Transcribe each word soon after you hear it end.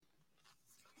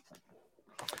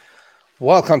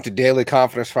Welcome to Daily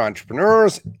Confidence for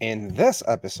Entrepreneurs. In this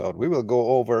episode, we will go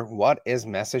over what is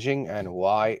messaging and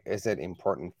why is it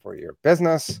important for your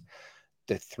business,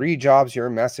 the 3 jobs your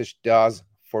message does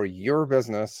for your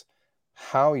business,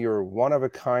 how your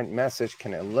one-of-a-kind message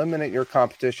can eliminate your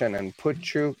competition and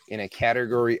put you in a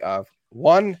category of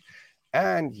 1,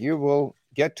 and you will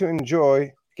get to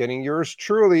enjoy getting yours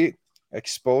truly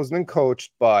exposed and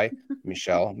coached by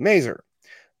Michelle Mazer.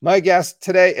 My guest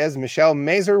today is Michelle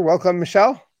Mazer. Welcome,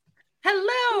 Michelle.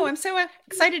 Hello, I'm so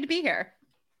excited to be here.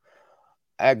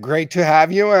 Great to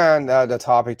have you. And the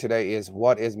topic today is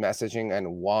what is messaging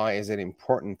and why is it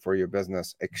important for your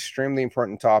business? Extremely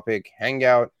important topic. Hang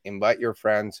out, invite your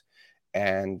friends,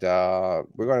 and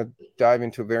we're going to dive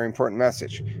into a very important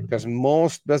message because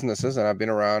most businesses, and I've been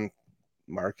around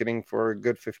marketing for a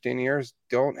good 15 years,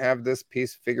 don't have this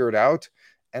piece figured out,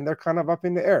 and they're kind of up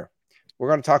in the air. We're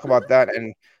going to talk about that,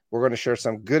 and we're going to share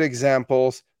some good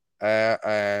examples,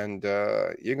 and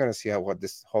you're going to see what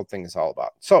this whole thing is all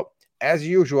about. So, as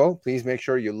usual, please make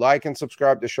sure you like and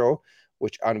subscribe to the show,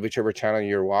 on whichever channel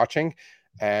you're watching,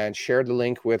 and share the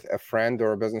link with a friend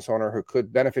or a business owner who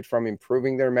could benefit from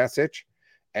improving their message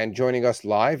and joining us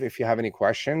live. If you have any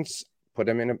questions, put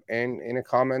them in a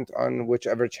comment on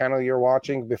whichever channel you're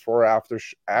watching before or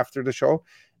after the show,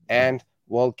 and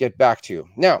we'll get back to you.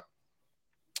 Now,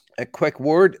 a quick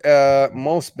word.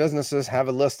 Most businesses have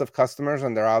a list of customers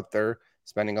and they're out there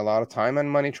spending a lot of time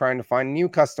and money trying to find new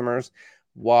customers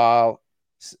while,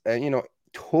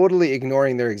 totally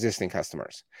ignoring their existing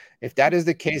customers. If that is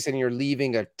the case and you're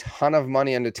leaving a ton of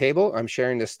money on the table, I'm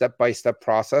sharing the step-by-step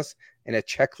process in a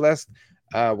checklist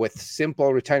with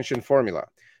simple retention formula.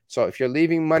 So if you're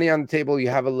leaving money on the table, you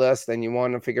have a list and you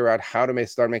want to figure out how to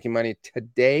start making money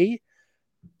today,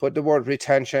 put the word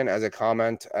retention as a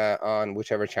comment on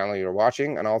whichever channel you're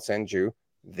watching, and I'll send you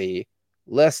the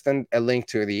list and a link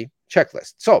to the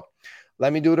checklist. So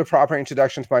let me do the proper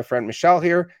introduction to my friend Michelle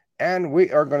here, and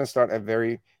we are going to start a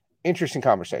very interesting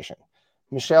conversation.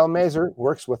 Michelle Mazer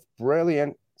works with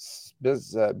brilliant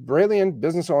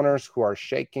business owners who are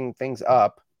shaking things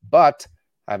up, but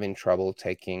having trouble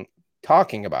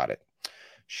talking about it.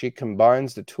 She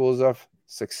combines the tools of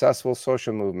successful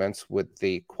social movements with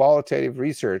the qualitative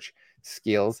research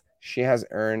skills she has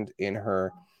earned in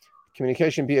her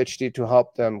communication PhD to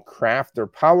help them craft their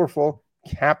powerful,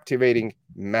 captivating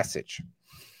message.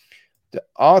 The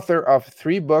author of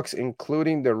 3 books,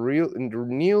 including the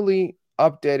newly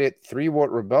updated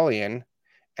 3-Word Rebellion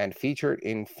and featured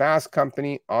in Fast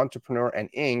Company, Entrepreneur,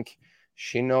 and Inc.,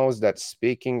 she knows that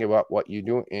speaking about what you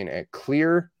do in a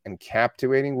clear and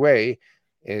captivating way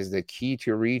is the key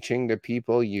to reaching the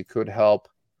people you could help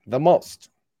the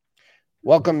most.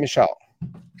 Welcome, Michelle.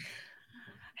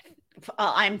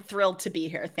 I'm thrilled to be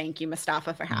here. Thank you,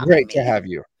 Mustafa, for having me. Great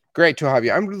to have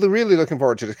you. I'm really looking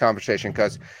forward to this conversation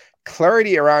because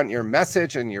clarity around your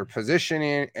message and your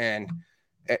positioning and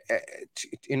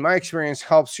in my experience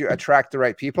helps you attract the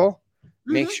right people,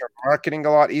 makes your marketing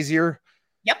a lot easier.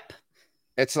 Yep.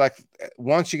 It's like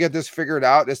once you get this figured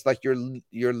out, it's like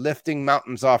you're lifting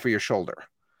mountains off of your shoulder.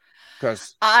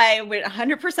 Because I would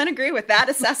 100% agree with that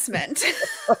assessment.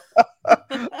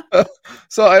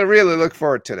 So I really look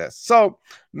forward to this. So,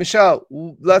 Michelle,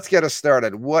 let's get us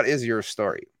started. What is your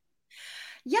story?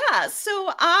 Yeah,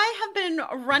 so I have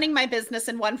been running my business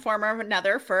in one form or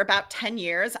another for about 10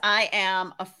 years. I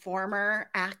am a former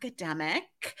academic.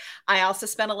 I also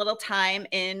spent a little time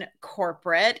in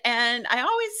corporate, and I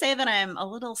always say that I'm a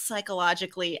little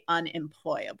psychologically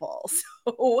unemployable.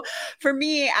 So for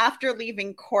me, after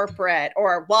leaving corporate,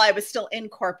 or while I was still in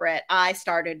corporate, I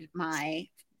started my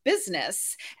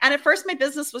business. And at first, my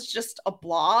business was just a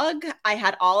blog. I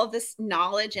had all of this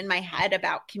knowledge in my head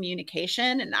about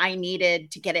communication, and I needed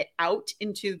to get it out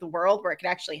into the world where it could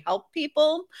actually help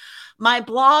people. My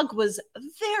blog was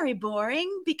very boring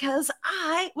because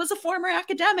I was a former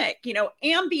academic.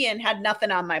 Ambien had nothing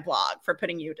on my blog for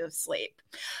putting you to sleep.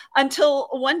 Until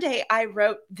one day I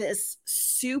wrote this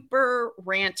super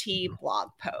ranty blog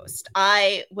post.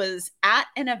 I was at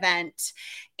an event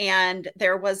and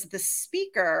there was the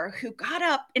speaker who got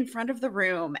up in front of the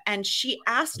room and she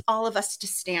asked all of us to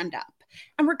stand up.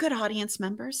 And we're good audience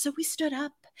members, so we stood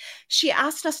up. She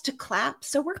asked us to clap,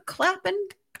 so we're clapping.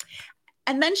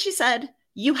 And then she said,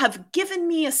 "You have given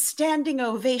me a standing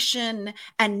ovation,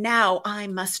 and now I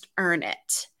must earn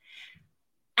it."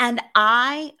 And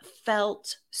I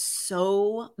felt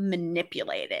so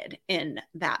manipulated in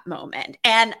that moment.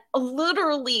 And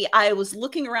literally, I was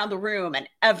looking around the room and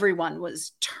everyone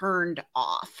was turned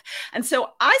off. And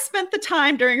so I spent the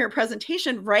time during her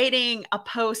presentation writing a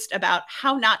post about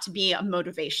how not to be a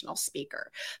motivational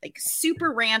speaker, like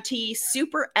super ranty,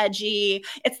 super edgy.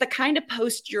 It's the kind of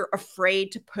post you're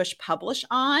afraid to push publish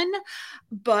on,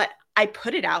 but I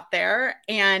put it out there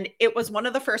and it was one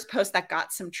of the first posts that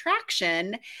got some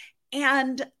traction.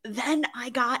 And then I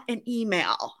got an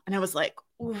email and I was like,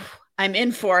 ooh, I'm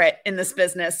in for it in this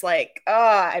business. Like, oh,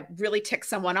 I really ticked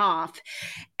someone off.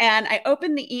 And I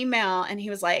opened the email and he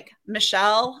was like,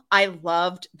 Michelle, I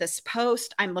loved this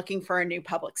post. I'm looking for a new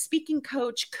public speaking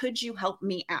coach. Could you help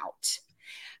me out?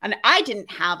 And I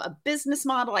didn't have a business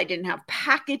model. I didn't have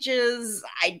packages.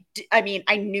 I mean,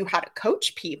 I knew how to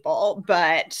coach people,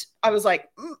 but I was like,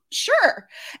 sure.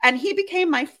 And he became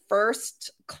my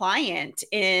first client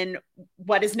in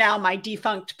what is now my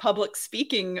defunct public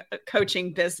speaking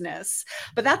coaching business.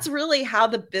 But that's really how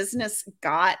the business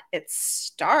got its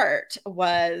start,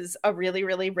 was a really,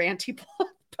 really ranty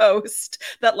post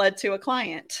that led to a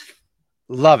client.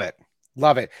 Love it.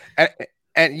 Love it.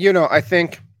 And you know, I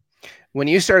think when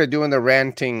you started doing the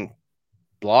ranting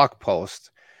blog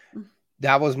post,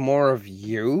 that was more of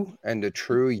you, and the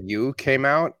true you came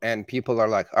out, and people are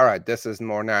like, all right, this is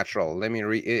more natural. Let me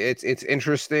read. It's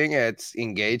interesting. It's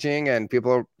engaging. And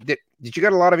people did you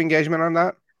get a lot of engagement on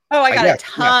that? Oh, I got a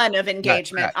ton of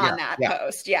engagement on that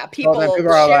post. Yeah. People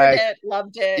shared it,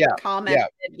 loved it, commented.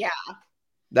 Yeah.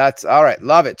 That's all right.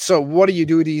 Love it. So what do you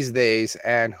do these days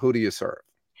and who do you serve?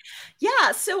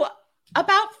 Yeah. So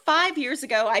about 5 years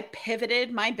ago, I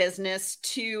pivoted my business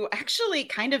to actually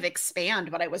kind of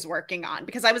expand what I was working on,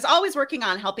 because I was always working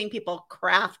on helping people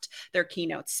craft their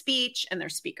keynote speech and their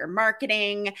speaker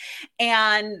marketing.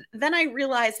 And then I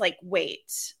realized, like,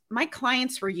 wait, my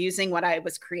clients were using what I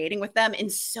was creating with them in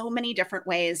so many different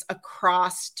ways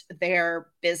across their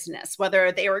business,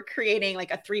 whether they were creating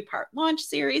like a 3-part launch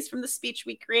series from the speech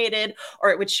we created, or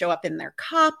it would show up in their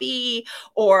copy,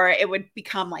 or it would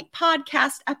become like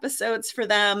podcast episodes for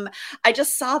them. I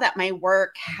just saw that my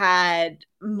work had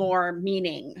more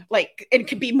meaning, like it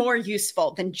could be more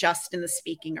useful than just in the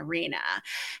speaking arena.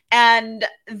 And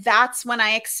that's when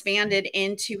I expanded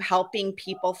into helping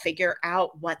people figure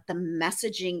out what the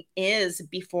messaging is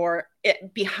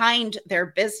behind their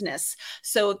business,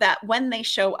 so that when they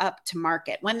show up to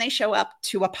market, when they show up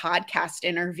to a podcast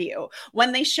interview,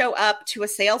 when they show up to a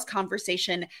sales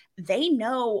conversation, they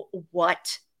know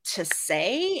what to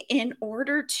say in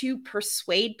order to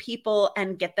persuade people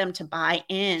and get them to buy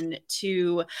in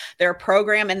to their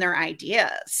program and their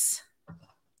ideas.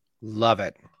 Love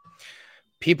it.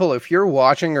 People, if you're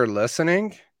watching or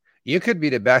listening, you could be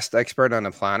the best expert on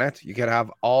the planet. You could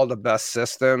have all the best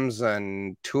systems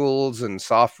and tools and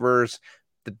softwares,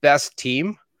 the best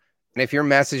team. And if your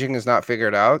messaging is not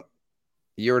figured out,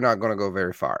 you're not going to go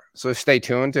very far. So stay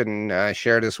tuned and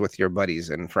share this with your buddies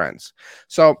and friends.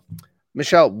 So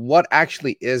Michelle, what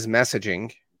actually is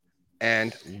messaging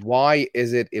and why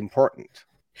is it important?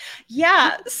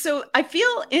 Yeah. So I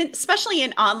feel, especially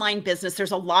in online business,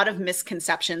 there's a lot of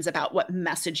misconceptions about what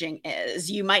messaging is.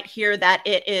 You might hear that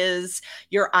it is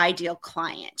your ideal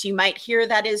client. You might hear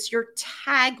that is your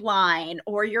tagline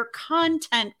or your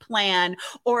content plan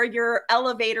or your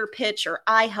elevator pitch or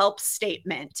I help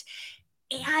statement.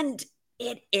 And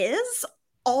it is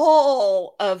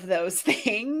all of those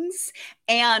things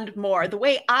and more. The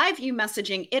way I view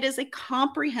messaging, it is a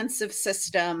comprehensive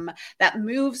system that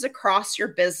moves across your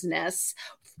business,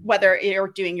 whether you're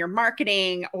doing your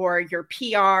marketing or your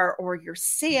PR or your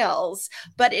sales,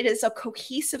 but it is a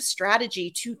cohesive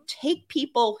strategy to take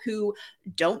people who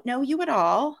don't know you at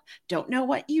all, don't know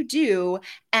what you do,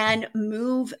 and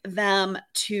move them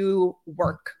to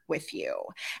work with you.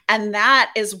 And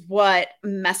that is what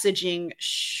messaging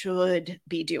should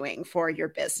be doing for your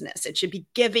business. It should be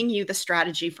giving you the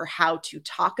strategy for how to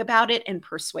talk about it and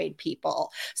persuade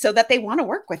people so that they want to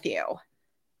work with you.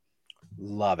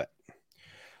 Love it.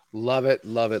 Love it,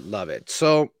 love it, love it.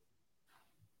 So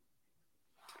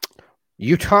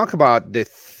you talk about the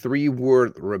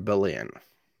 3-word rebellion.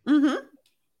 Mm-hmm.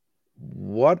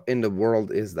 What in the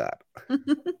world is that?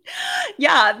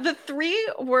 Yeah, the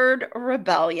 3-word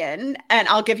rebellion, and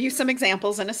I'll give you some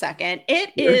examples in a second.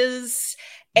 It is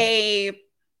a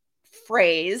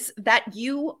phrase that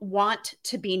you want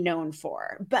to be known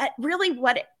for, but really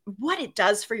what what it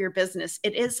does for your business,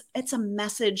 it's a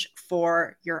message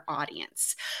for your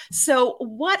audience. So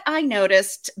what I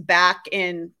noticed back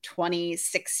in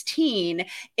 2016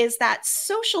 is that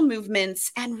social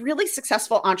movements and really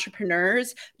successful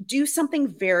entrepreneurs do something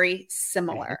very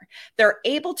similar. They're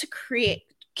able to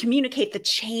communicate the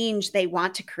change they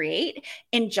want to create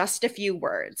in just a few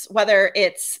words, whether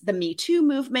it's the Me Too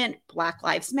movement, Black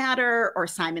Lives Matter, or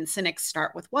Simon Sinek's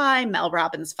Start With Why, Mel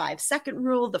Robbins' 5-second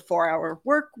rule, the 4-hour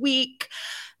work week.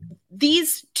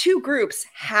 These two groups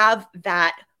have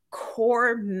that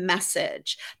core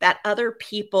message that other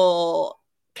people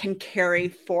can carry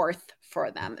forth for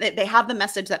them. They have the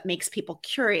message that makes people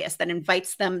curious, that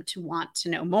invites them to want to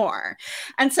know more.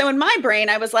 And so in my brain,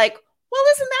 I was like, well,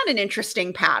 isn't that an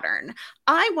interesting pattern?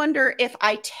 I wonder if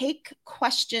I take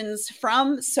questions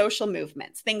from social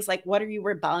movements, things like, what are you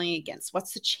rebelling against?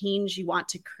 What's the change you want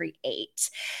to create?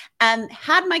 And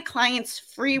had my clients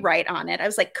free write on it. I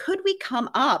was like, could we come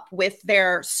up with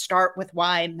their Start With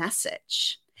Why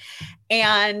message?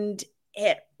 And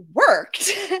it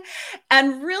worked.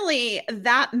 And really,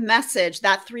 that message,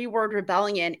 that 3-word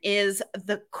rebellion, is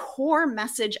the core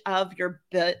message of your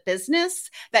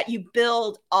business that you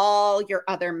build all your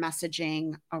other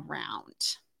messaging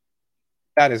around.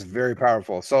 That is very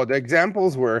powerful. So the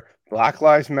examples were Black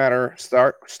Lives Matter,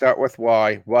 start with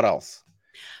why. What else?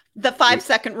 The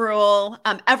 5-second rule,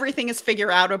 everything is figure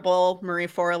outable, Marie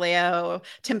Forleo,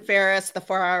 Tim Ferriss, the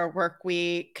 4-hour work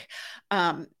week.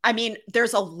 I mean,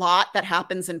 there's a lot that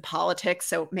happens in politics.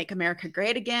 So Make America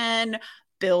Great Again,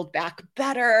 Build Back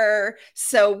Better.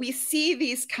 So we see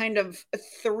these kind of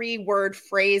 3-word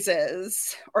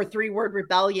phrases or 3-word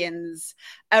rebellions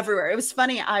everywhere. It was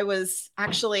funny. I was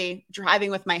actually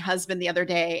driving with my husband the other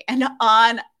day, and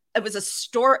it was a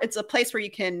store. It's a place where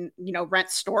you can, rent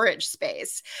storage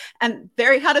space. And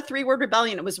there he had a 3-word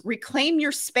rebellion. It was reclaim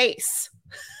your space.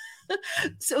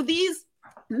 So these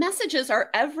messages are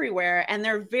everywhere, and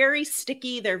they're very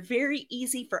sticky. They're very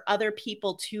easy for other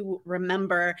people to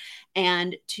remember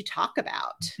and to talk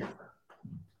about.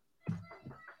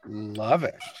 Love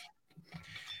it.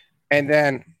 And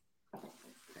then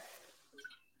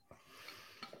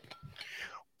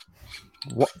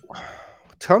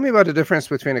tell me about the difference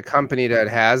between a company that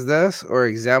has this or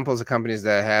examples of companies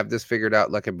that have this figured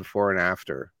out, like a before and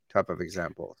after type of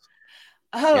examples.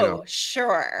 Oh,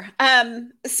 sure.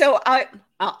 So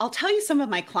I'll tell you some of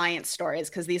my client stories,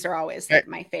 because these are always like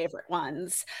my favorite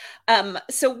ones.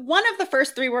 So one of the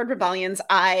first 3-word rebellions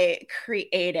I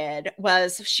created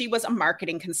she was a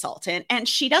marketing consultant, and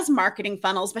she does marketing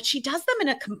funnels, but she does them in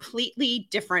a completely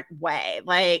different way.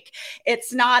 Like,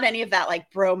 it's not any of that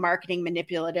like bro marketing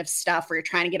manipulative stuff where you're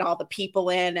trying to get all the people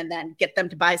in and then get them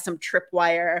to buy some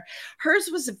tripwire. Hers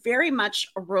was very much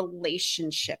a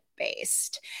relationship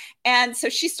based. And so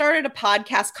she started a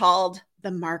podcast called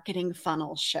The Marketing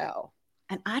Funnel Show.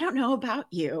 And I don't know about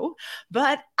you,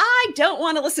 but I don't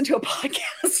want to listen to a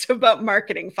podcast about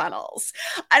marketing funnels.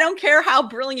 I don't care how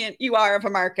brilliant you are of a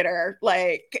marketer.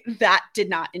 Like, that did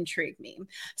not intrigue me.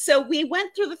 So we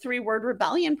went through the 3-word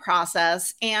rebellion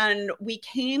process, and we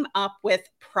came up with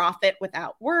Profit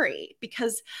Without Worry,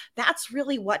 because that's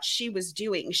really what she was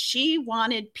doing. She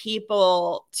wanted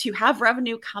people to have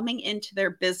revenue coming into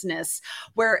their business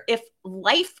where if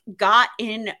life got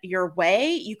in your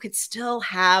way, you could still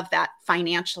have that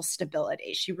financial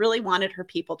stability. She really wanted her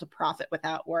people to profit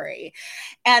without worry.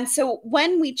 And so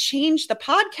when we changed the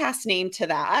podcast name to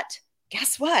that,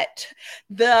 guess what?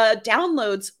 The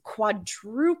downloads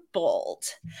quadrupled,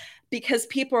 because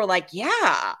people are like,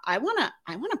 yeah, I want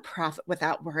to profit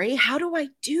without worry. How do I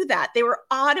do that? They were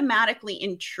automatically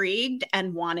intrigued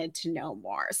and wanted to know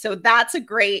more. So that's a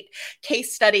great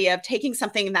case study of taking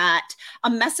a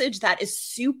message that is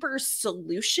super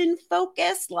solution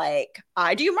focused, like,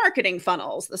 I do marketing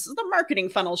funnels, this is the Marketing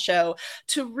Funnel Show,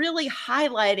 to really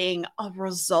highlighting a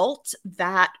result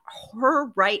that her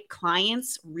right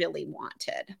clients really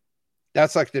wanted.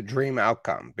 That's like the dream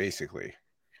outcome, basically.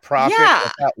 Profit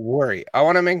without worry. I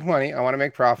want to make money. I want to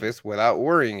make profits without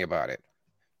worrying about it.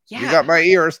 Yeah. You got my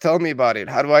ears. Tell me about it.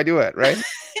 How do I do it? Right?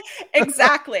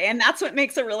 Exactly. And that's what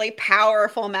makes a really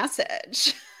powerful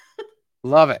message.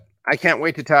 Love it. I can't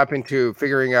wait to tap into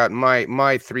figuring out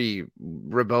my 3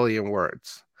 rebellion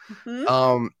words.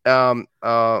 Mm-hmm.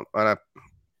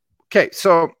 Okay.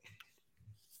 So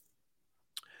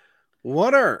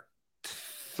what are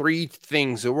 3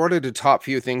 things, or what are the top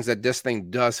few things that this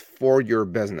thing does for your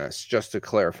business, just to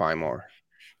clarify more?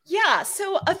 Yeah,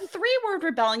 so a three-word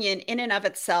rebellion in and of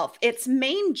itself, its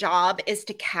main job is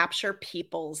to capture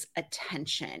people's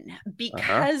attention. Uh-huh.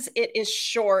 Because it is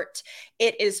short,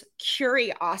 it is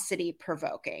curiosity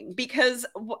provoking. Because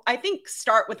I think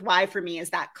start with why for me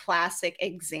is that classic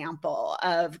example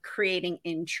of creating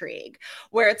intrigue,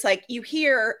 where it's like you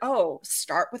hear, oh,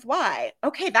 start with why.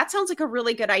 Okay, that sounds like a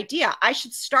really good idea. I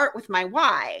should start with my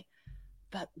why.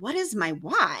 But what is my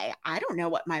why? I don't know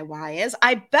what my why is.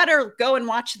 I better go and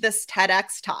watch this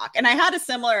TEDx talk. And I had a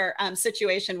similar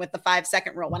situation with the 5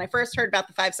 second rule. When I first heard about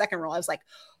the 5 second rule, I was like,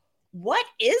 what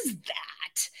is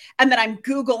that? And then I'm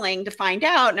Googling to find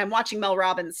out, and I'm watching Mel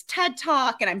Robbins' TED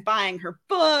talk, and I'm buying her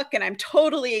book, and I'm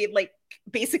totally like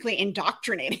basically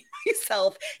indoctrinating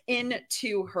myself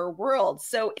into her world.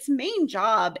 So its main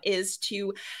job is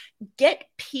to get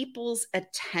people's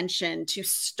attention, to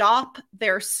stop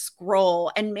their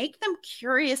scroll and make them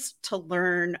curious to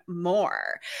learn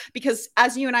more. Because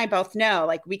as you and I both know,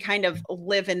 like we kind of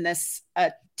live in this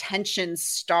attention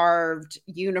starved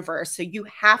universe. So you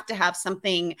have to have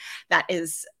something that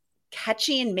is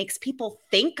catchy and makes people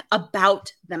think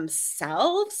about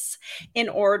themselves in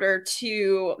order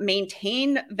to get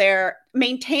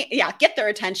their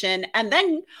attention. And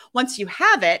then once you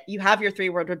have it, you have your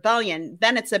three-word rebellion,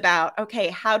 then it's about, okay,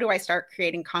 how do I start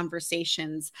creating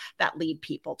conversations that lead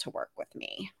people to work with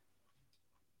me?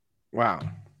 Wow.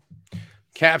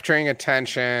 Capturing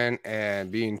attention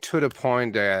and being to the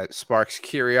point that sparks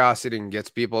curiosity and gets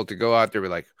people to go out there and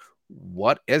be like,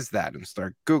 what is that? And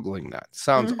start Googling that.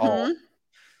 Sounds all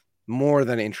more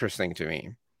than interesting to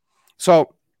me.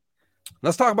 So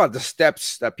let's talk about the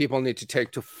steps that people need to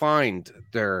take to find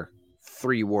their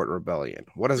three-word rebellion.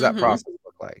 What does that process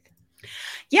look like?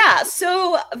 Yeah.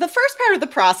 So the first part of the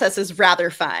process is rather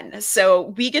fun.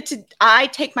 So I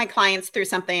take my clients through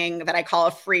something that I call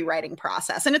a free writing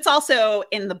process. And it's also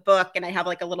in the book. And I have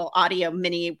like a little audio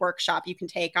mini workshop you can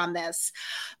take on this.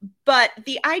 But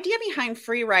the idea behind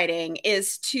free writing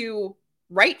is to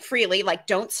write freely, like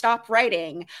don't stop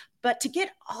writing, but to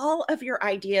get all of your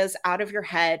ideas out of your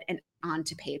head and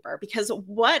onto paper. Because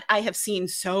what I have seen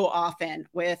so often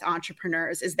with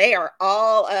entrepreneurs is they are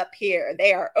all up here,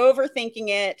 they are overthinking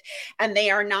it, and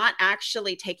they are not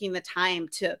actually taking the time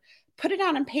to put it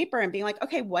out on paper and being like,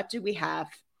 okay, what do we have?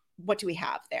 What do we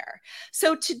have there?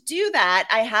 So to do that,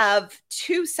 I have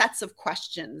two sets of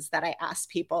questions that I ask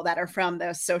people that are from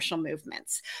those social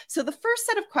movements. So the first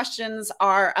set of questions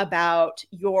are about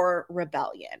your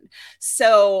rebellion.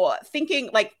 So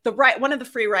thinking like one of the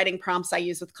free writing prompts I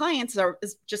use with clients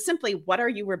is just simply, what are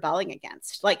you rebelling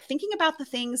against? Like thinking about the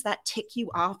things that tick you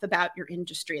off about your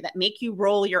industry, that make you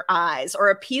roll your eyes, or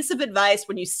a piece of advice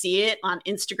when you see it on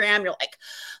Instagram, you're like,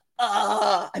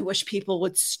 I wish people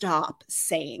would stop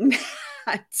saying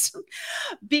that.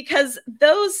 Because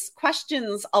those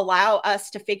questions allow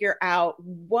us to figure out,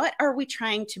 what are we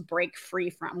trying to break free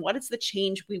from? What is the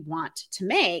change we want to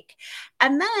make?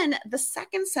 And then the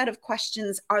second set of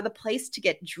questions are the place to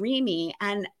get dreamy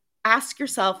and ask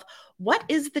yourself, what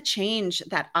is the change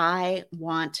that I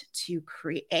want to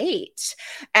create?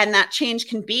 And that change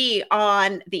can be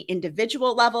on the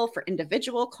individual level for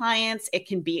individual clients. It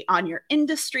can be on your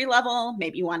industry level.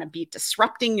 Maybe you want to be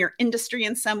disrupting your industry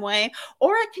in some way,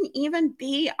 or it can even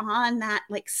be on that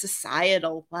like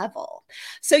societal level.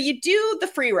 So you do the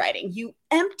free writing, you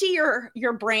empty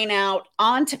your brain out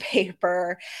onto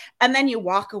paper, and then you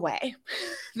walk away.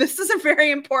 This is a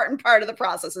very important part of the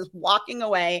process, is walking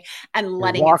away and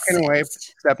letting it sit.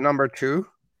 Step number 2.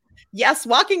 Yes,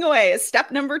 walking away is step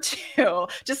number 2.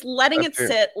 Just letting it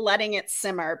sit, letting it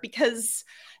simmer, because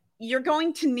you're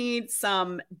going to need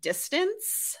some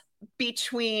distance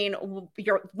between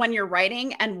when you're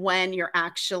writing and when you're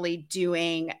actually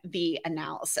doing the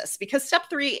analysis. Because step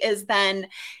 3 is then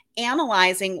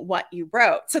analyzing what you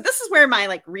wrote. So this is where my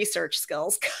like research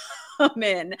skills come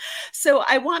in. So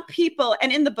I want people,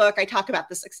 and in the book I talk about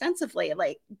this extensively,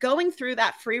 like going through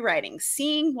that free writing,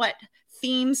 seeing what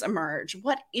themes emerge,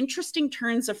 what interesting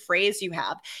turns of phrase you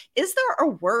have. Is there a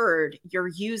word you're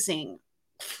using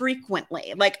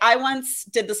frequently? Like I once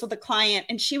did this with a client,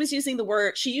 and she used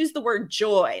the word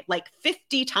joy like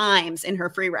 50 times in her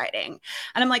free writing.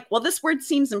 And I'm like, well, this word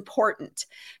seems important.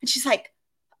 And she's like,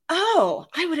 oh,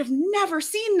 I would have never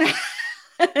seen that.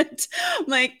 I'm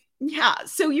like, yeah.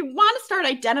 So you want to start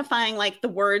identifying like the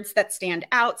words that stand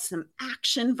out, some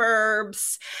action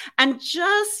verbs, and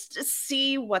just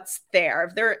see what's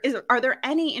there. Are there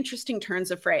any interesting turns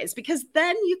of phrase? Because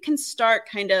then you can start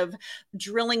kind of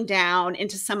drilling down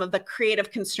into some of the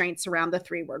creative constraints around the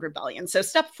three-word rebellion. So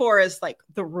step 4 is like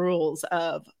the rules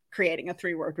of creating a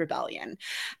 3-word rebellion.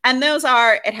 And those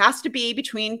are, it has to be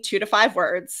between 2 to 5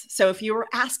 words. So if you were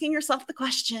asking yourself the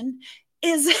question,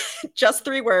 is just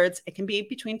 3 words, it can be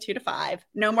between 2 to 5,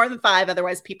 no more than 5.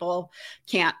 Otherwise people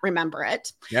can't remember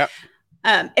it. Yep.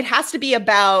 It has to be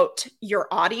about your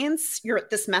audience.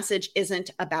 This message isn't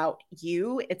about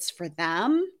you, it's for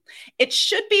them. It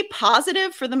should be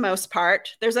positive for the most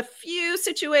part. There's a few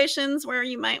situations where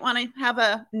you might want to have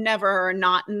a never or a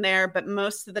not in there, but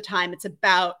most of the time it's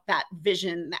about that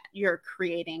vision that you're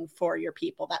creating for your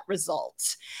people, that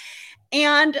result.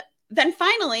 And then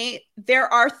finally,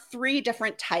 there are 3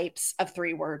 different types of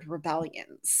 3-word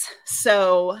rebellions.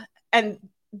 So, and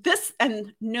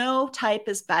no type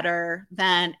is better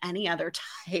than any other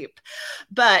type,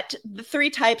 but the 3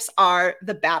 types are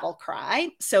the battle cry.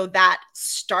 So that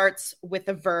starts with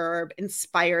a verb,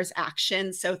 inspires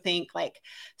action. So think like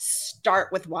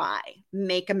start with why,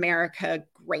 make America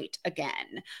great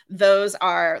again. Those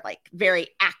are like very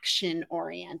action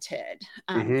oriented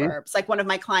verbs. Like one of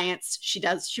my clients, she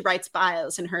writes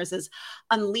bios, and hers is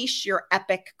unleash your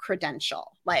epic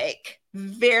credential, like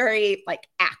very like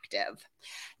active.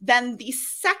 Then the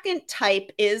second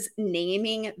type is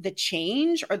naming the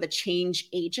change or the change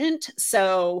agent.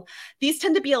 So these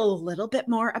tend to be a little bit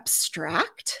more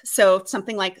abstract. So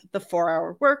something like the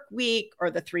 4-hour work week or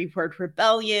the 3-word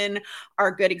rebellion are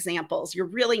good examples. You're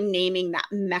really naming that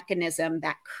mechanism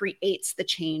that creates the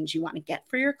change you want to get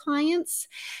for your clients.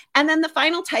 And then the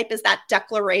final type is that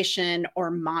declaration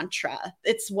or mantra.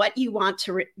 It's what you want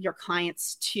your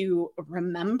clients to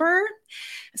remember.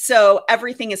 So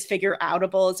everything is figure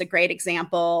outable is a great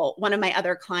example. One of my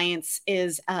other clients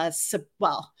is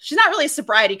she's not really a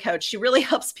sobriety coach. She really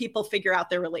helps people figure out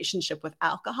their relationship with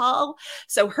alcohol.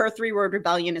 So her 3-word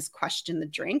rebellion is question the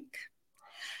drink.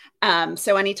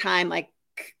 So anytime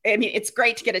it's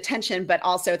great to get attention, but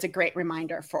also it's a great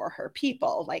reminder for her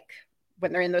people. Like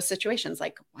when they're in those situations,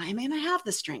 like, why am I going to have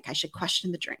this drink? I should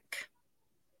question the drink.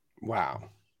 Wow.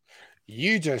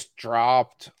 You just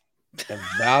dropped the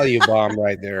value bomb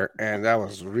right there, and that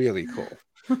was really cool.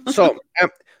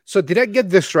 So did I get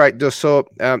this right? So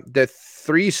the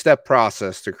 3-step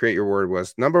process to create your word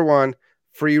was number 1,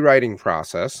 free writing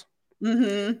process.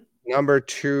 Number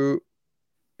 2,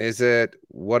 is it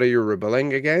what are you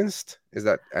rebelling against? Is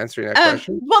that answering that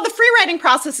question? Well, the free writing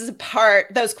process is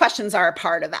those questions are a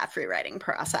part of that free writing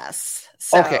process.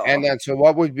 So, okay, and then so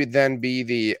what would be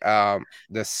the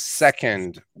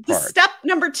second part? Step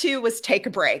number 2 was take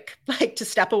a break, like to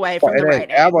step away from the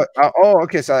writing.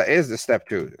 Okay, so it is the step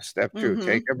 2. Step 2,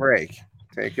 take a break.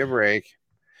 Take a break.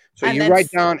 So you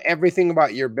write down everything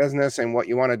about your business and what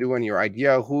you want to do and your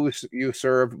idea, who you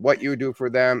serve, what you do for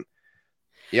them.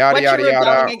 Yada, what yada, you're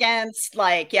rebelling yada. against,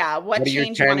 like, yeah, what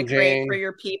change you want to create for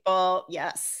your people.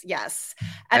 Yes, yes.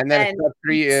 And then step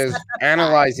 3 is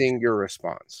analyzing your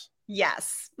response.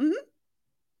 Yes. And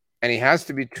it has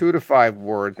to be 2 to 5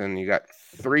 words, and you got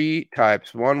 3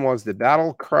 types. One was the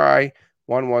battle cry,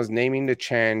 one was naming the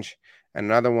change, and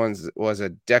another one was a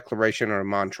declaration or a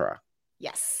mantra.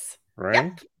 Yes. Right?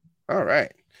 Yep. All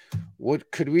right.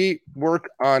 Could we work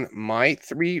on my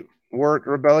 3-word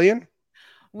rebellion?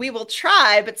 We will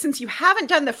try, but since you haven't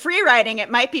done the free writing, it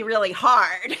might be really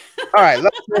hard. All right,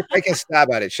 let's take a stab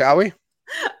at it, shall we?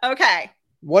 Okay.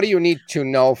 What do you need to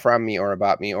know from me or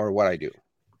about me or what I do?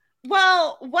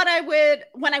 Well, when I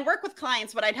work with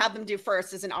clients, what I'd have them do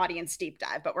first is an audience deep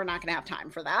dive, but we're not going to have time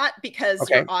for that because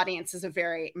your audience is a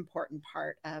very important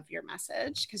part of your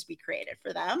message because we create it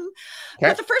for them. Okay.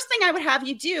 But the first thing I would have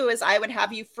you do is I would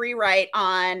have you free write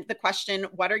on the question,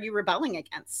 what are you rebelling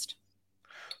against?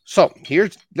 So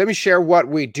let me share what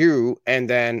we do and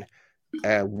then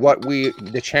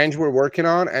the change we're working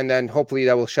on, and then hopefully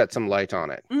that will shed some light on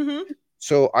it.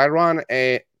 So I run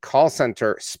a call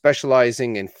center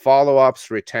specializing in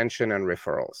follow-ups, retention, and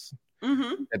referrals.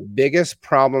 The biggest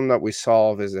problem that we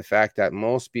solve is the fact that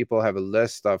most people have a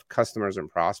list of customers and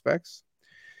prospects,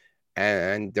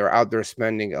 and they're out there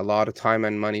spending a lot of time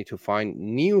and money to find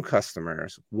new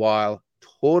customers while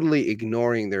totally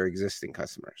ignoring their existing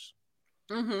customers.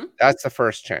 That's the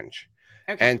first change.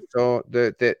 Okay. And so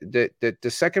the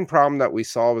second problem that we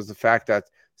solve is the fact that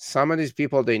some of these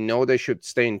people, they know they should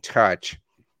stay in touch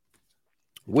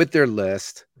with their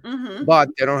list, but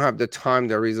they don't have the time,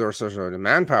 the resources, or the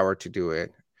manpower to do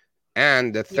it.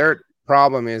 And the third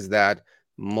problem is that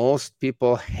most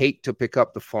people hate to pick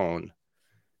up the phone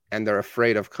and they're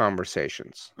afraid of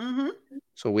conversations.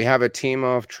 So we have a team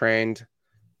of trained,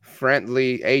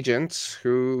 friendly agents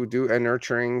who do a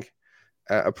nurturing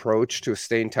approach to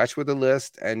stay in touch with the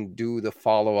list and do the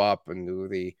follow-up and do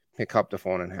the pick up the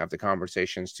phone and have the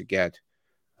conversations to get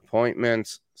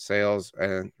appointments, sales,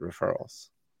 and referrals.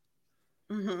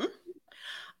 Mm-hmm.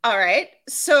 All right.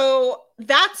 So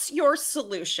that's your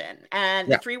solution. And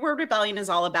the Yeah. 3-word rebellion is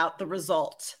all about the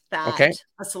result Okay. that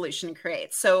a solution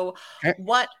creates. So Okay.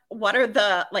 what are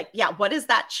the like, yeah, what is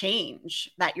that change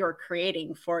that you're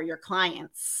creating for your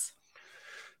clients?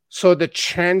 So the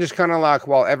trend is kind of like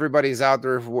while everybody's out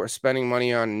there spending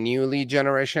money on new lead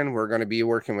generation, we're going to be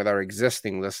working with our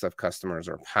existing list of customers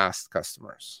or past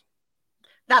customers.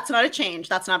 That's not a change.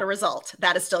 That's not a result.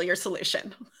 That is still your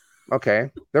solution.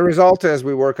 Okay. The result is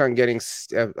we work on getting.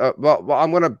 Well,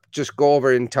 I'm going to just go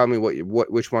over and tell me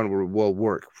which one will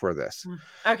work for this.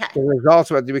 Okay. The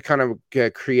results what we kind of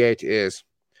create is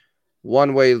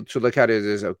one way to look at it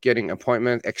is getting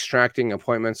extracting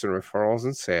appointments and referrals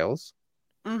and sales.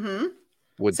 Mm-hmm.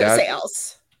 With So that,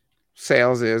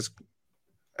 sales is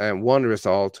one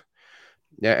result.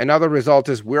 Yeah, another result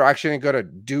is we're actually going to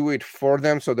do it for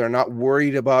them, so they're not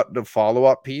worried about the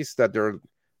follow-up piece that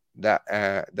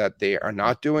they are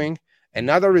not doing.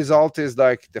 Another result is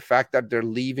like the fact that they're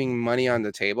leaving money on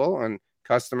the table and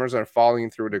customers are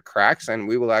falling through the cracks, and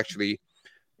we will actually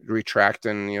retract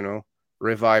and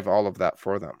revive all of that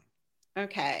for them.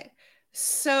 Okay.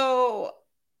 So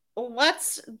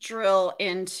let's drill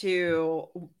into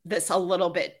this a little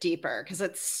bit deeper because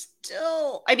it's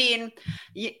still, I mean,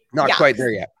 Not quite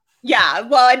there yet. Yeah.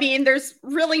 Well, I mean, there's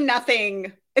really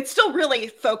nothing, it's still really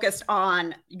focused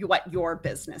on what your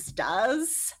business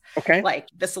does. Okay. Like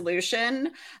the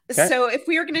solution. Okay. So if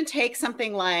we were going to take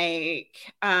something like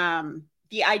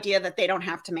the idea that they don't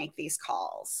have to make these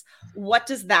calls, what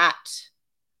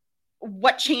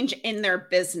change in their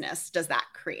business does that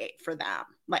create for them?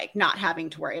 Like not having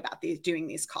to worry about doing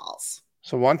these calls.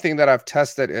 So one thing that I've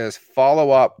tested is follow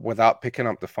up without picking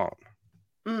up the phone.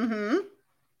 Mm-hmm.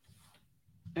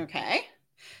 Okay.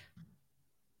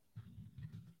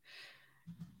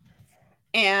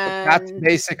 And that's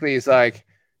basically is like,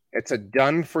 it's a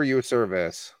done for you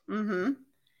service. Mm-hmm.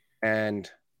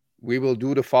 And we will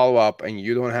do the follow up and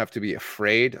you don't have to be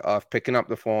afraid of picking up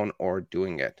the phone or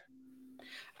doing it.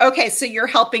 Okay. So you're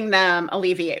helping them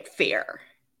alleviate fear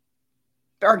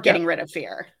or getting rid of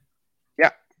fear.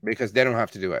 Yeah. Because they don't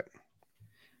have to do it.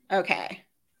 Okay.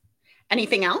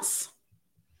 Anything else?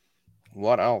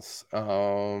 What else?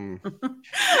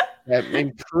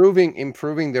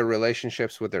 Improving their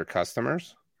relationships with their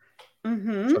customers.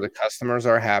 Mm-hmm. So the customers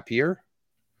are happier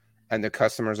and the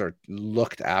customers are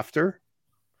looked after.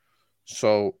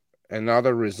 So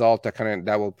another result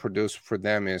that will produce for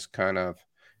them is kind of,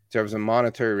 in terms of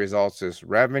monetary results, is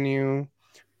revenue,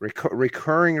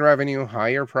 recurring revenue,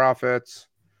 higher profits.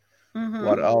 Mm-hmm.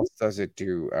 What else does it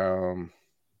do?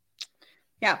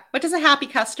 Yeah. What does a happy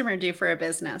customer do for a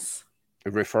business?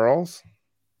 Referrals.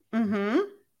 Mm-hmm.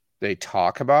 They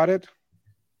talk about it.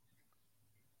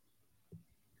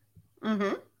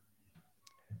 Mm-hmm.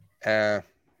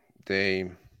 They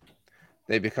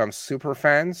become super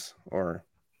fans or.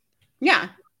 Yeah.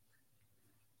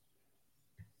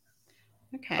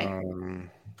 Okay.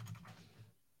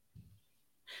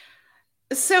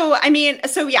 So, I mean,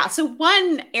 so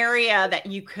one area that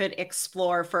you could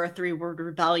explore for a 3-word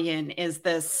rebellion is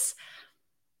this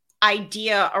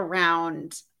idea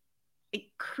around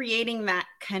creating that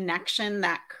connection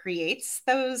that creates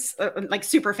those, like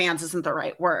super fans isn't the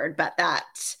right word, but that,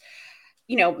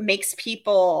 makes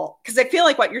people, because I feel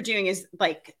like what you're doing is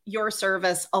like your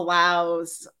service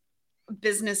allows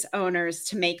business owners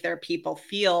to make their people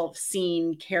feel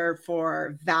seen, cared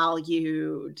for,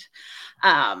 valued,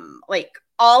 like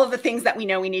all of the things that we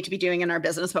know we need to be doing in our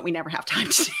business, but we never have time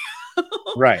to do.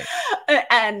 Right.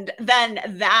 And then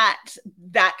that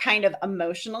kind of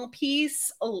emotional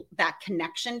piece, that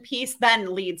connection piece,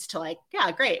 then leads to like,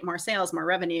 yeah, great, more sales, more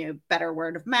revenue, better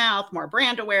word of mouth, more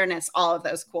brand awareness, all of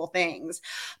those cool things.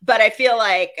 But I feel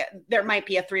like there might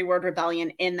be a 3-word rebellion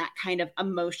in that kind of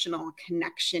emotional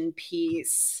connection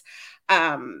piece.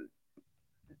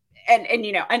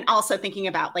 And also thinking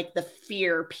about like the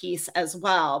fear piece as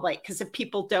well. Like, because if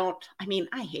people don't, I mean,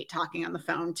 I hate talking on the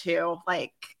phone too.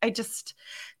 Like,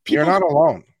 you're not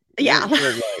alone. Yeah.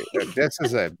 This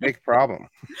is a big problem.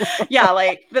 Yeah.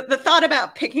 Like the thought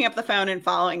about picking up the phone and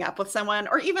following up with someone,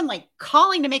 or even like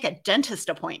calling to make a dentist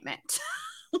appointment.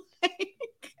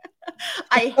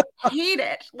 I hate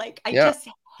it. Like, I just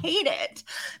hate it.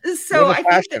 So I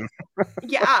think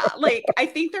that, I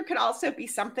think there could also be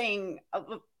something,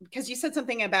 because you said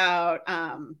something about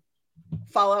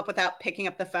follow up without picking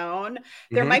up the phone.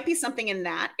 There might be something in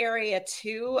that area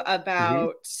too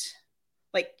about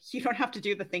like, you don't have to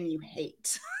do the thing you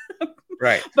hate.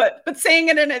 Right. But saying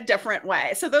it in a different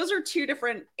way. So those are two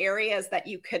different areas that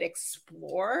you could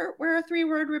explore where a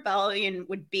 3-word rebellion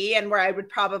would be, and where I would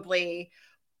probably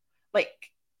like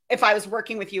if I was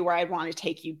working with you, where I'd want to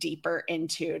take you deeper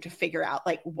into to figure out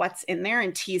like what's in there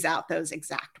and tease out those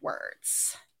exact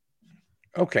words.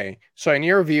 Okay. So in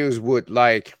your views, would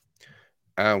like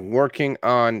working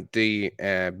on the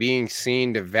being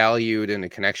seen, the valued, and the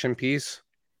connection piece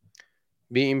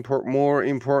be more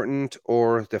important,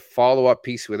 or the follow-up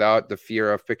piece without the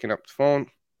fear of picking up the phone?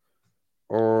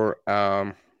 Or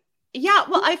Yeah,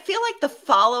 well, I feel like the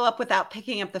follow up without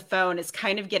picking up the phone is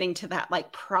kind of getting to that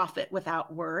like profit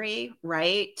without worry,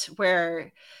 right?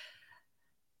 Where,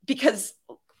 because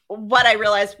what I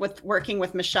realized with working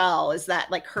with Michelle is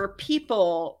that like her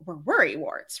people were worry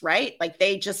warts, right? Like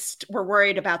they just were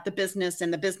worried about the business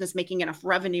and the business making enough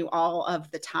revenue all of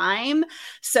the time.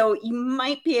 So you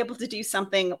might be able to do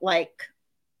something like,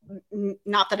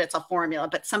 not that it's a formula,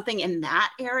 but something in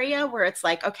that area where it's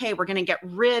like, okay, we're going to get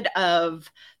rid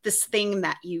of this thing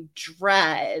that you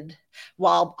dread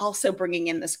while also bringing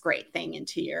in this great thing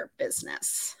into your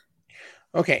business.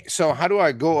 okay, so how do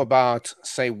I go about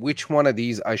say which one of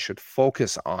these I should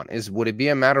focus on? Would it be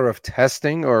a matter of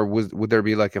testing, or would there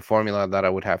be like a formula that I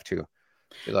would have to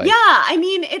be like? Yeah, I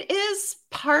mean, it is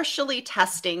partially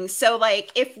testing. So,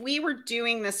 like, if we were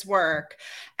doing this work,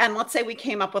 and let's say we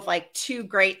came up with like two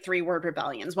great 3-word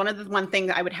rebellions, one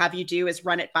thing I would have you do is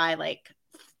run it by like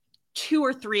 2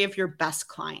 or 3 of your best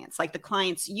clients, like the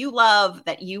clients you love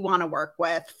that you want to work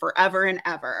with forever and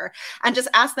ever, and just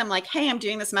ask them, like, hey, I'm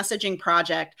doing this messaging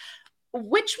project.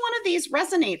 Which one of these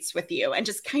resonates with you? And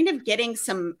just kind of getting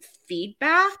some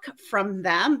feedback from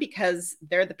them, because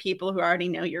they're the people who already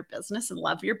know your business and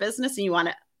love your business, and you want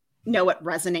to know what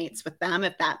resonates with them,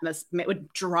 if that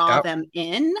would draw Yep. them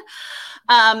in.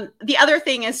 The other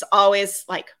thing is always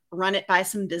like run it by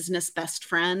some business best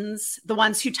friends, the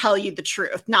ones who tell you the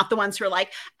truth, not the ones who are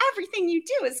like, everything you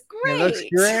do is It looks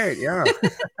great. great. Yeah.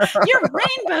 You're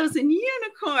rainbows and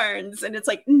unicorns. And it's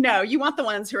like, no, you want the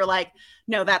ones who are like,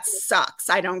 no, that sucks.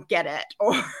 I don't get it.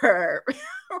 Or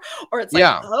it's like,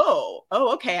 Yeah.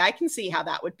 okay, I can see how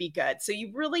that would be good. So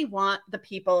you really want the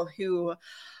people who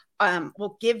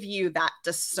will give you that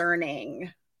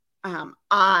discerning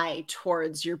eye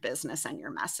towards your business and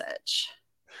your message.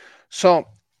 So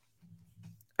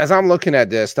as I'm looking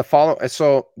at this,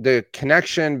 so the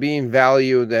connection, being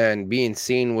valued, and being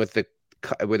seen with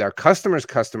our customers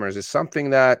is something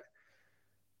that,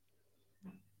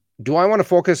 do I want to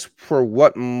focus for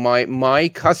what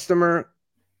my customer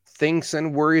thinks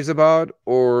and worries about,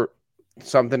 or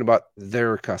something about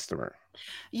their customer?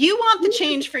 You want the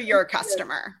change for your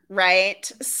customer,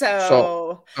 right?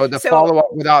 So the So follow-up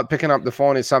without picking up the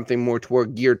phone is something more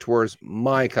geared towards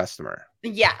my customer.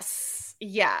 yes.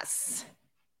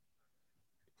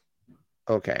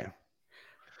 Okay.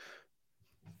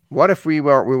 What if we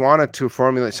wanted to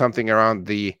formulate something around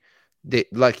the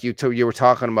like you were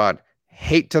talking about,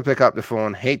 hate to pick up the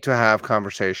phone, hate to have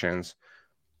conversations,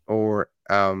 or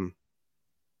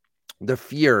the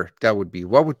fear that would be,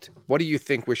 what do you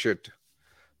think we should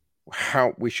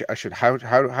how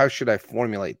should I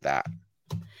formulate that?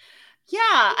 Yeah,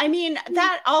 I mean,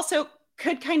 that also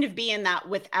could kind of be in that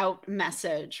without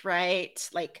message, right?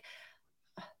 Like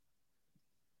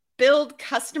build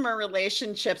customer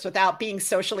relationships without being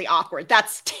socially awkward.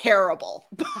 That's terrible.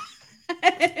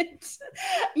 But,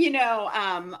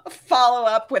 follow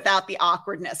up without the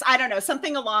awkwardness. I don't know,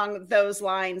 something along those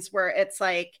lines where it's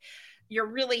like you're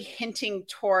really hinting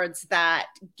towards that,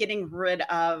 getting rid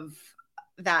of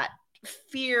that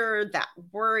fear, that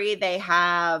worry they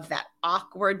have, that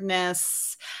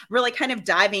awkwardness, really kind of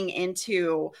diving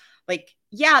into like,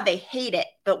 yeah, they hate it,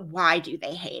 but why do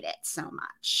they hate it so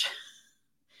much?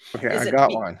 Okay, Is I it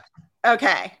got one.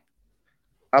 okay?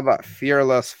 How about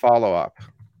fearless follow-up?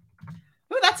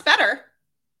 Oh, that's better.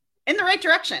 In the right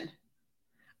direction.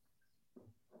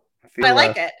 I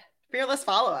like Fearless. it. Fearless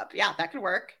follow-up. Yeah, that could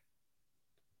work.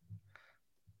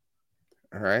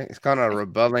 All right, it's kind of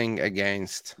rebelling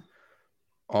against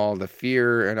all the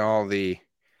fear and all the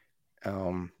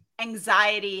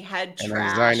Anxiety, head and trash.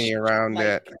 anxiety around Like,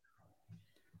 it.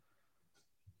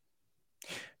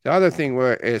 The other thing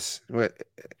is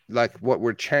like what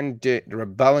we're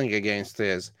rebelling against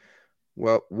is,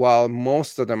 well, while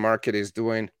most of the market is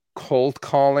doing cold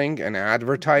calling and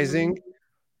advertising,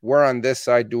 we're on this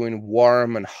side doing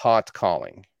warm and hot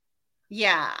calling.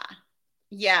 yeah.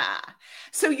 Yeah.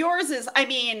 So yours is, I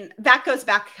mean, that goes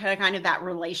back to kind of that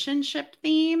relationship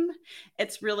theme.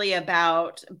 It's really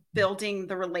about building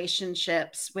the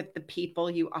relationships with the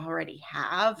people you already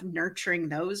have, nurturing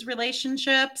those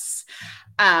relationships.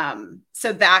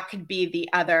 So that could be the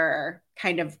other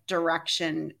kind of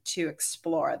direction to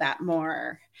explore that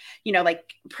more,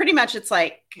 like pretty much it's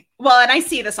like, well, and I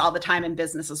see this all the time in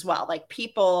business as well. Like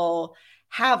people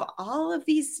have all of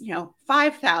these,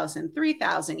 5,000,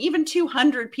 3,000, even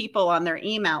 200 people on their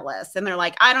email list. And they're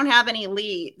like, I don't have any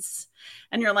leads.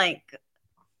 And you're like,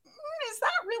 is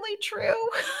that really true?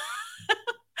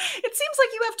 It seems like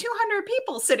you have 200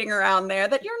 people sitting around there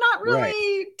that you're not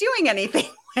really doing anything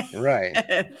with.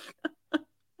 Right.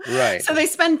 Right. So they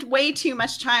spend way too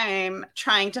much time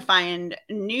trying to find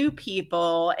new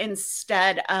people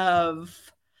instead of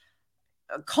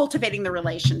cultivating the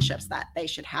relationships that they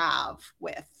should have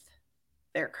with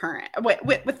their current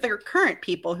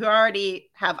people who already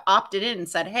have opted in and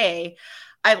said, hey,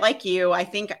 I like you. I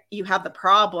think you have the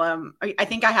problem. I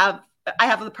think I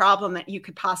have the problem that you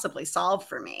could possibly solve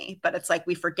for me. But it's like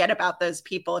we forget about those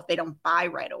people if they don't buy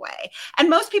right away.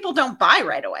 And most people don't buy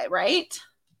right away, right?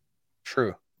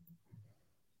 True.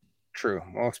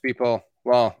 Most people,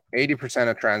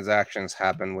 80% of transactions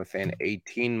happen within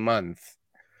 18 months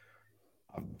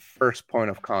of first point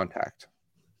of contact.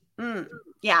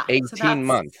 Yeah. 18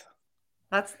 months.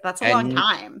 That's a long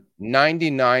time.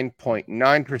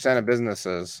 99.9% of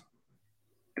businesses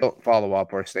don't follow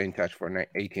up or stay in touch for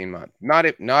 18 months. Not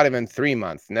even 3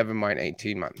 months, never mind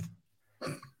 18 months.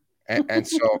 And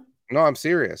so, no, I'm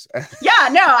serious. Yeah,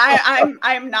 no,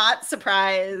 I'm not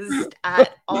surprised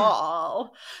at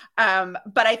all.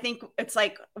 But I think it's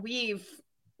like in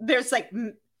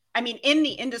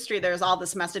the industry, there's all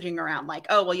this messaging around like,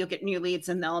 oh, well, you'll get new leads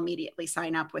and they'll immediately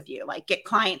sign up with you. Like get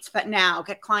clients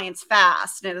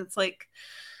fast. And it's like,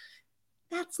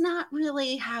 that's not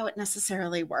really how it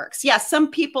necessarily works. Yes,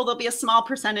 some people, there'll be a small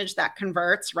percentage that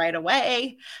converts right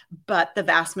away, but the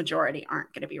vast majority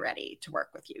aren't going to be ready to work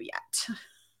with you yet.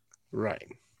 Right.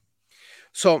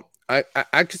 So I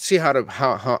could see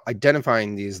how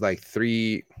identifying these like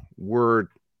 3-word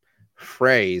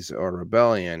phrase or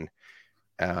rebellion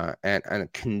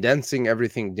and condensing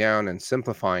everything down and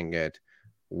simplifying it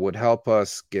would help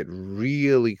us get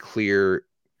really clear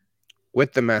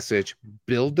with the message,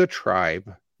 build a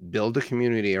tribe, build a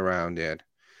community around it.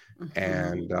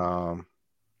 And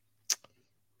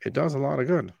it does a lot of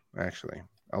good, actually.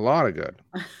 A lot of good.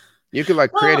 You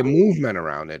could create a movement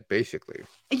around it, basically.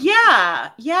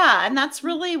 Yeah. And that's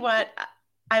really what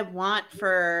I want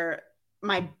for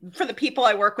the people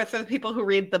I work with, for the people who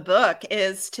read the book,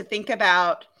 is to think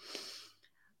about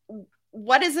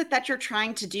what is it that you're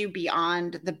trying to do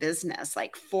beyond the business,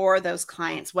 like for those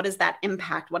clients. What is that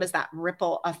impact? What is that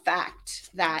ripple effect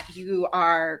that you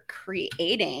are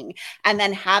creating? And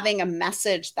then having a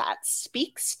message that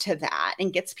speaks to that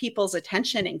and gets people's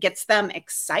attention and gets them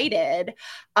excited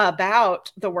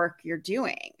about the work you're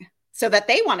doing, so that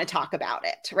they want to talk about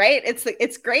it, right?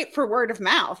 It's great for word of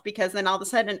mouth, because then all of a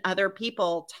sudden other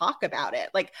people talk about it.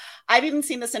 Like I've even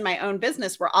seen this in my own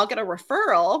business where I'll get a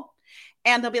referral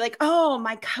and they'll be like, oh,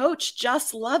 my coach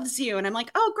just loves you. And I'm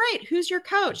like, oh, great. Who's your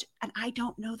coach? And I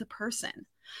don't know the person.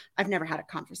 I've never had a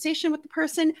conversation with the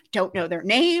person, don't know their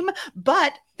name,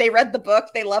 but they read the book,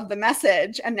 they love the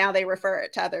message, and now they refer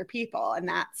it to other people. And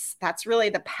that's really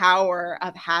the power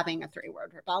of having a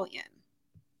 3-word rebellion.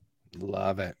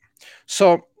 Love it.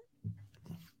 So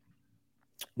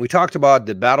we talked about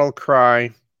the battle cry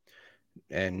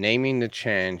and naming the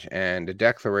change and the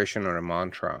declaration or a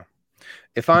mantra.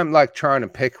 If I'm trying to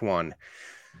pick one,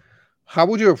 how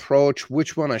would you approach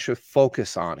which one I should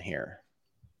focus on here?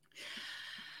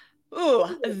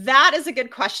 Ooh, that is a good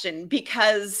question,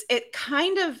 because it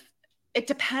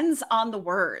depends on the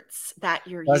words that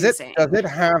you're using. Does it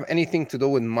have anything to do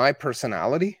with my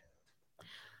personality?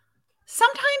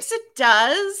 Sometimes it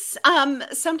does.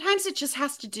 Sometimes it just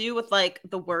has to do with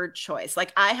the word choice.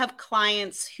 I have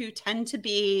clients who tend to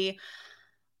be,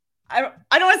 I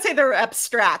don't want to say they're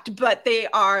abstract, but they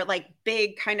are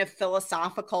big kind of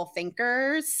philosophical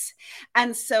thinkers.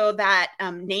 And so that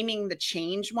naming the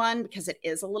change one, because it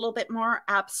is a little bit more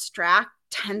abstract,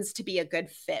 tends to be a good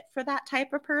fit for that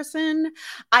type of person.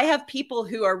 I have people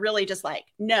who are really just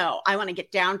no, I want to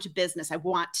get down to business. I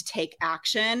want to take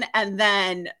action. And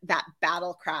then that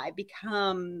battle cry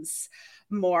becomes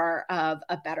more of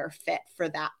a better fit for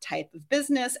that type of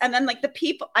business. And then the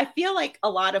people, I feel like a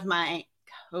lot of my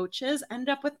coaches end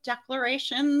up with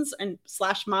declarations and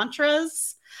 /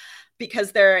 mantras,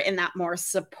 because they're in that more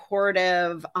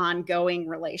supportive, ongoing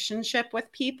relationship with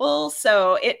people.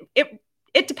 So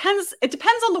it depends. It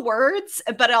depends on the words,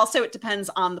 but also it depends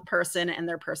on the person and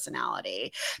their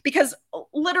personality, because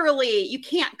literally you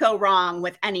can't go wrong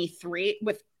with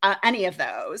any of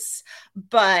those,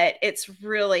 but it's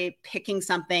really picking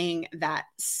something that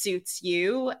suits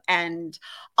you, and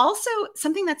also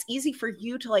something that's easy for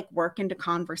you to like work into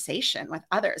conversation with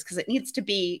others, because it needs to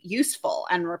be useful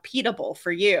and repeatable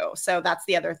for you. So that's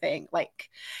the other thing. Like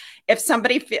if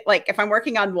if I'm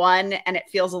working on one and it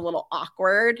feels a little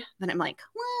awkward, then I'm like,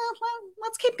 well,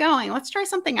 let's keep going. Let's try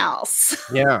something else.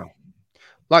 Yeah.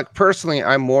 Like personally,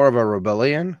 I'm more of a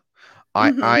rebellion.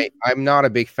 I'm not a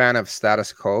big fan of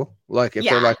status quo. Like if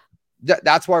they're like,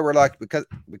 that's why we're like, because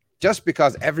just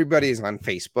because everybody's on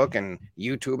Facebook and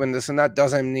YouTube and this and that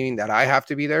doesn't mean that I have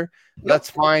to be there. Nope. Let's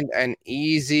find an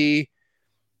easy,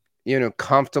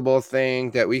 comfortable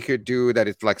thing that we could do that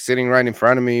it's like sitting right in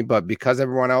front of me. But because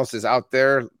everyone else is out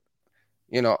there,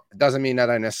 it doesn't mean that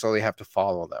I necessarily have to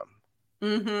follow them.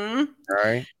 Mm-hmm.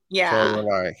 Right?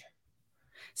 Yeah.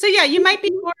 So yeah, you might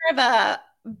be more of a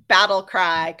battle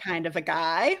cry kind of a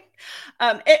guy.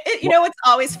 What's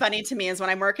always funny to me is when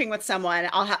I'm working with someone,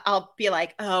 I'll be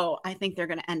like, oh, I think they're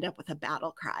going to end up with a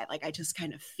battle cry. Like I just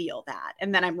kind of feel that,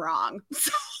 and then I'm wrong.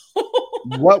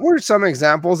 What were some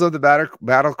examples of the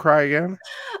battle cry again?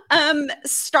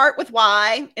 Start with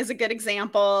why is a good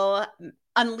example.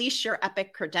 Unleash your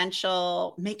epic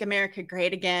credential, make America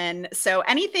great again. So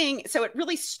anything. So it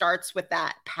really starts with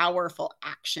that powerful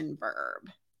action verb.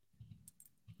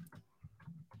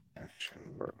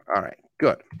 All right,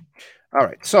 good. All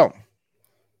right, so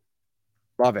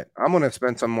love it. I'm going to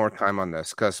spend some more time on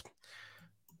this because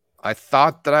I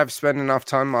thought that I've spent enough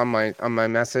time on my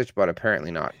message, but apparently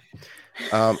not.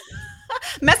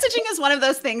 Messaging is one of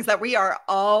those things that we are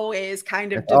always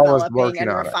kind of developing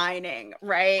and refining,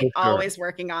 right? Sure. Always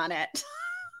working on it.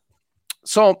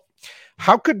 So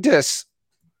how could this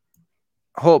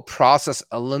whole process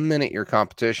eliminate your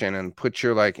competition and put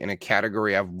you like in a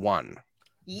category of one?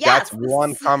 Yes, that's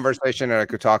one conversation that I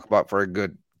could talk about for a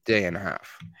good day and a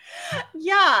half.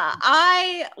 Yeah,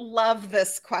 I love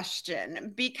this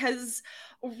question because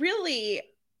really,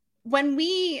 when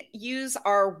we use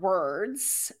our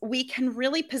words, we can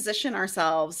really position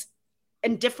ourselves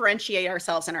and differentiate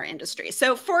ourselves in our industry.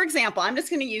 So for example, I'm just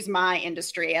going to use my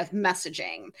industry as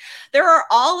messaging. There are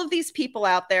all of these people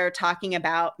out there talking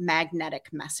about magnetic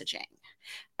messaging,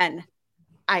 and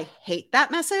I hate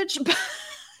that message.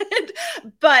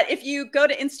 But if you go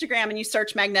to Instagram and you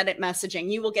search magnetic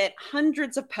messaging, you will get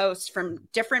hundreds of posts from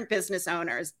different business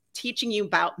owners teaching you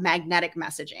about magnetic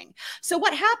messaging. So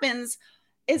what happens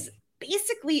is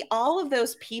basically all of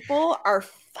those people are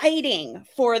fighting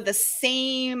for the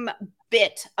same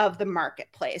bit of the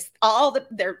marketplace.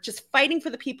 They're just fighting for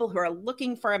the people who are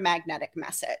looking for a magnetic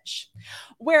message.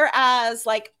 Whereas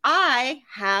like I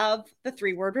have the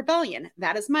 3-word rebellion.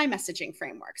 That is my messaging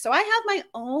framework. So I have my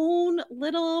own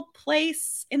little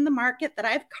place in the market that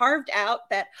I've carved out,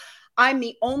 that I'm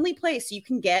the only place you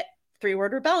can get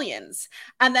 3-word rebellions.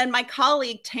 And then my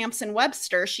colleague Tamsin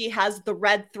Webster, she has the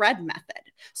red thread method.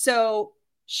 So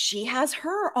she has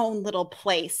her own little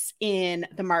place in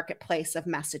the marketplace of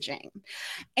messaging.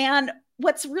 And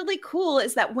what's really cool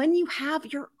is that when you have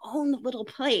your own little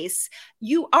place,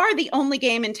 you are the only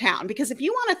game in town. Because if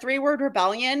you want a 3-word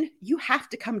rebellion, you have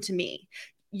to come to me.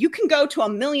 You can go to a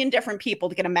million different people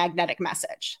to get a magnetic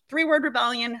message. 3-word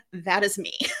rebellion, that is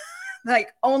me.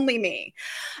 Like only me.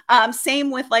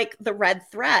 Same with like the red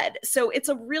thread. So it's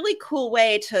a really cool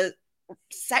way to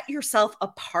set yourself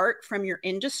apart from your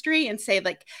industry and say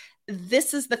like,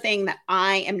 this is the thing that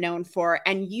I am known for,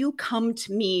 and you come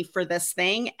to me for this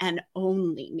thing and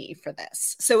only me for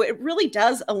this. So it really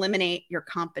does eliminate your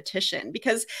competition,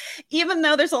 because even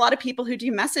though there's a lot of people who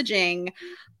do messaging,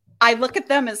 I look at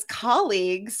them as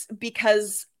colleagues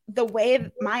because the way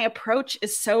my approach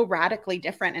is so radically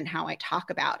different in how I talk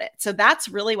about it. So that's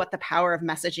really what the power of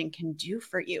messaging can do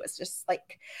for you, is just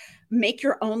like make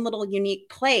your own little unique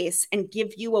place and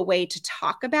give you a way to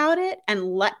talk about it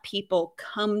and let people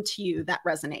come to you that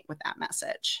resonate with that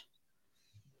message.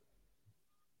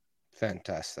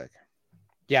 Fantastic.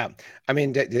 Yeah. I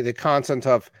mean, the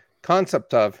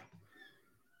concept of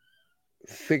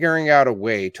figuring out a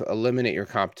way to eliminate your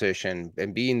competition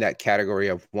and be in that category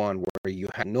of one where you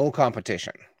have no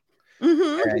competition.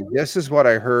 Mm-hmm. And this is what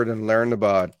I heard and learned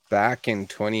about back in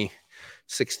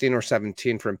 2016 or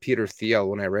 17 from Peter Thiel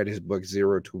when I read his book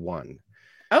 0 to 1.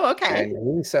 Oh, okay.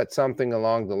 And he said something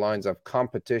along the lines of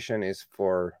competition is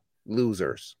for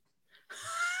losers.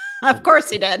 Of course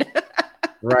he did.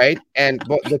 Right?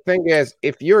 But the thing is,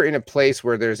 if you're in a place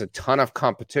where there's a ton of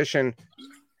competition,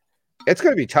 it's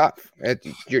going to be tough.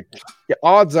 The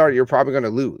odds are you're probably going to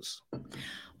lose.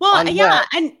 Well, yeah,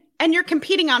 and you're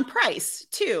competing on price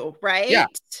too, right? Yeah,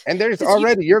 and there's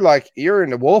already you're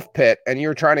in the wolf pit and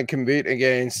you're trying to compete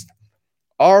against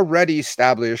already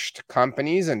established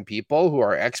companies and people who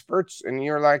are experts, and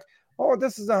you're like, oh,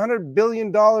 this is $100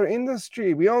 billion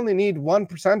industry. We only need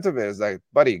 1% of it. It's like,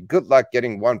 buddy, good luck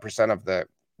getting 1% of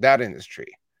that industry,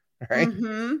 right?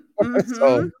 Mm-hmm.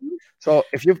 Mm-hmm. So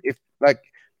if like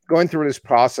going through this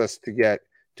process to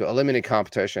eliminate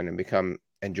competition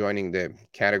and joining the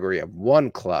category of one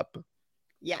club,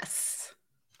 yes,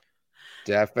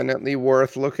 definitely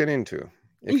worth looking into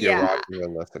if you're watching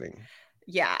or listening.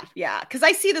 Yeah. Because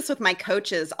I see this with my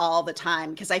coaches all the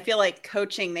time. Because I feel like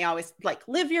coaching, they always like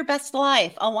live your best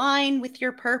life, align with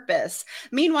your purpose.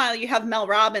 Meanwhile, you have Mel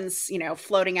Robbins,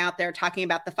 floating out there talking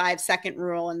about the 5-second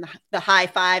rule and the high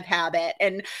five habit,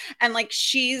 and like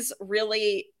she's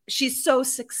so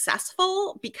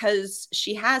successful because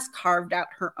she has carved out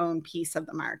her own piece of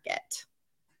the market.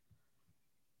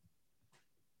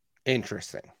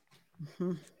 Interesting.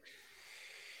 Mm-hmm.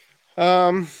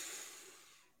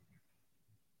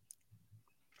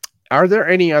 Are there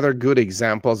any other good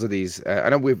examples of these? I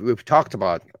know we've talked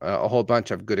about a whole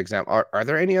bunch of good examples. Are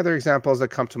there any other examples that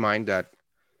come to mind that?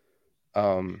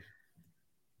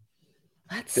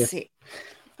 Let's see.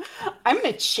 I'm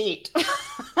gonna cheat.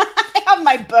 I have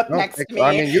my book next to me.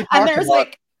 I mean, you talked about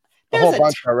a whole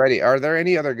bunch already. Are there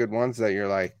any other good ones that you're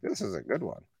like, this is a good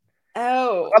one?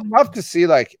 Oh, I'd love to see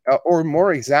or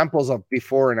more examples of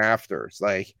before and afters.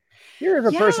 Like, here's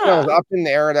a person that was up in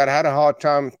the air that had a hard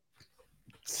time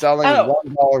selling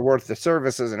 $1 worth of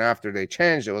services, and after they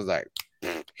changed, it was like,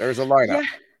 there's a lineup.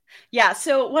 Yeah.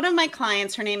 So one of my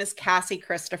clients, her name is Cassie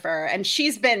Christopher, and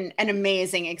she's been an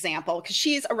amazing example because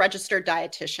she's a registered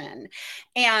dietitian.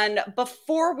 And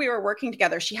before we were working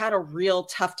together, she had a real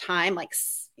tough time, like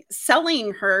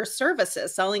selling her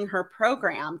services, selling her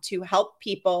program to help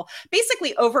people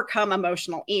basically overcome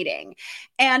emotional eating.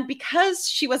 And because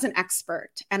she was an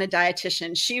expert and a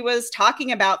dietitian, she was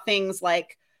talking about things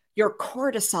like your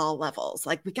cortisol levels.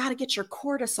 Like, we got to get your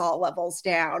cortisol levels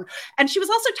down. And she was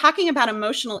also talking about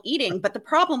emotional eating. But the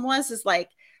problem is like,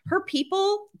 her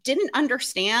people didn't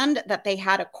understand that they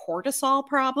had a cortisol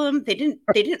problem.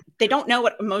 They don't know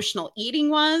what emotional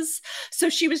eating was. So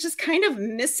she was just kind of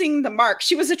missing the mark.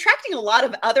 She was attracting a lot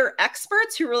of other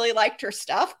experts who really liked her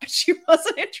stuff, but she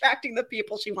wasn't attracting the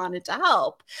people she wanted to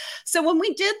help. So when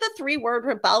we did the 3-word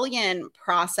rebellion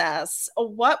process,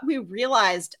 what we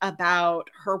realized about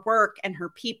her work and her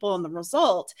people and the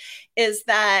result is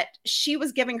that she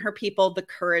was giving her people the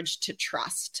courage to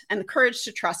trust. And the courage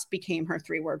to trust became her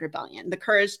 3-word rebellion. The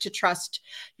courage to trust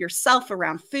yourself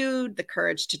around food, the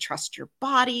courage to trust your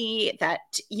body, that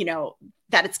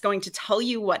it's going to tell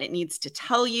you what it needs to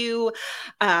tell you,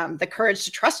 the courage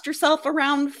to trust yourself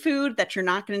around food, that you're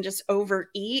not going to just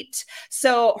overeat.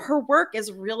 So her work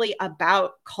is really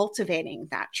about cultivating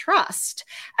that trust.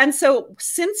 And so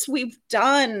since we've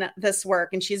done this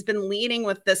work, and she's been leading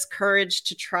with this courage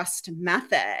to trust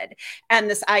method, and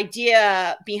this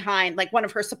idea behind, like, one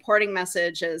of her supporting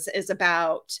messages is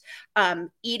about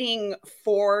eating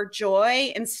for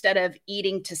joy instead of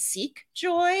eating to seek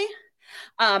joy.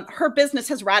 Her business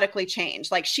has radically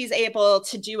changed. Like, she's able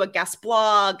to do a guest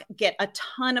blog, get a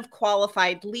ton of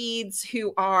qualified leads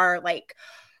who are like,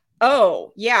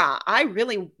 oh yeah, I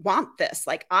really want this.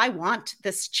 Like, I want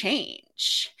this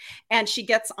change. And she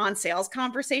gets on sales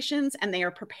conversations, and they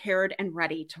are prepared and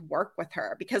ready to work with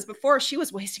her, because before, she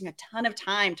was wasting a ton of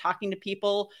time talking to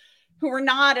people who were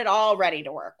not at all ready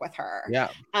to work with her.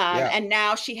 And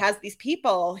now she has these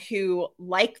people who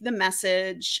like the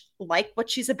message, like what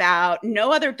she's about.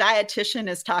 No other dietitian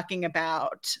is talking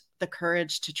about the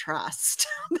courage to trust.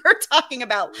 They're talking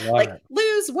about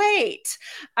lose weight.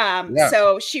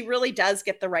 So she really does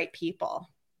get the right people.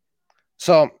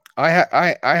 So I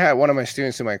had one of my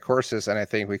students in my courses, and I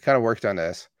think we kind of worked on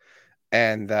this,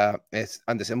 and it's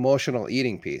on this emotional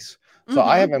eating piece. So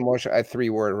I have a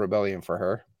 3-word rebellion for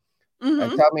her.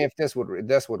 And tell me if this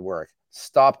would work.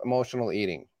 Stop emotional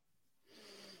eating.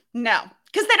 No,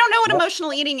 because they don't know what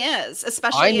emotional eating is,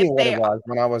 especially I knew what it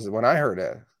was when I heard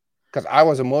it, because I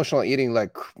was emotional eating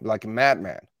like a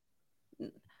madman.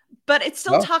 But it's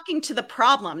still talking to the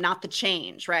problem, not the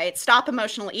change, right? Stop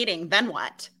emotional eating. Then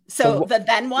what? So the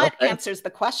then what answers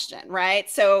the question, right?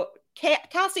 So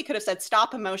Cassie could have said,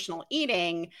 stop emotional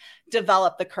eating,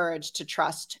 develop the courage to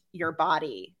trust your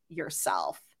body,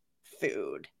 yourself,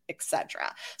 food,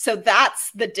 etc. So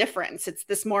that's the difference. It's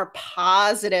this more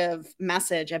positive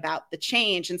message about the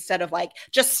change instead of like,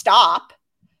 just stop.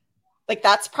 Like,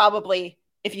 that's probably,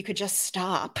 if you could just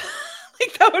stop,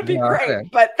 like, that would be great.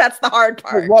 But that's the hard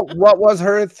part. What was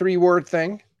her 3-word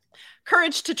thing?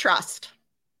 Courage to trust.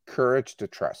 Courage to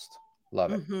trust.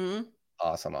 Love it.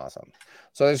 Awesome.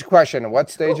 So there's a question. What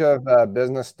stage of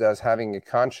business does having a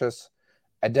conscious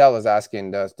Adele is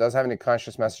asking, does having a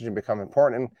conscious messaging become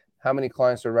important? How many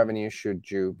clients or revenue should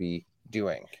you be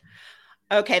doing?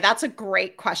 Okay, that's a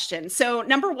great question. So,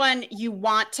 number one, you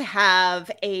want to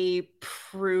have a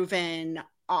proven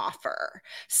offer.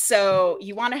 So,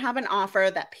 you want to have an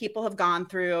offer that people have gone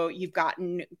through, you've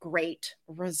gotten great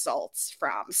results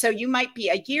from. So, you might be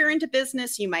a year into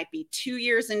business, you might be 2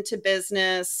 years into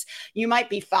business, you might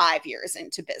be 5 years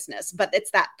into business, but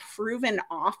it's that proven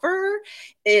offer.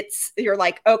 You're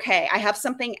like, okay, I have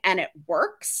something and it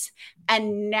works.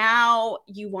 And now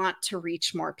you want to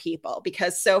reach more people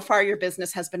because so far your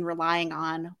business has been relying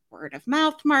on word of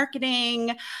mouth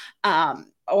marketing,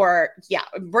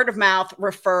 word of mouth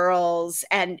referrals,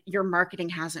 and your marketing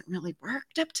hasn't really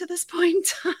worked up to this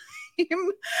point in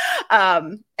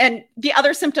time. And the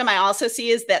other symptom I also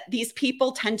see is that these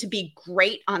people tend to be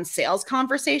great on sales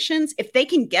conversations. If they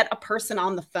can get a person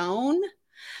on the phone,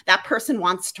 that person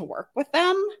wants to work with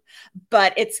them,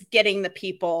 but it's getting the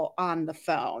people on the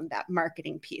phone, that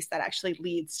marketing piece that actually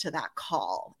leads to that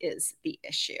call is the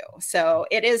issue. So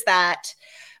it is that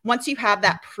once you have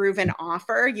that proven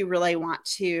offer, you really want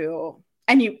to,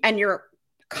 and you're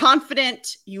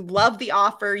confident, you love the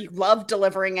offer, you love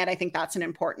delivering it. I think that's an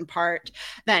important part.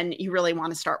 Then you really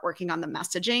want to start working on the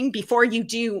messaging before you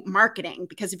do marketing,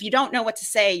 because if you don't know what to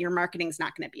say, your marketing is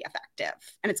not going to be effective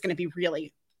and it's going to be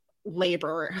really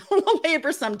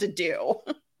laborsome to do.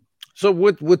 So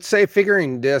would say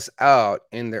figuring this out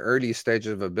in the early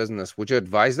stages of a business, would you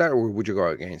advise that or would you go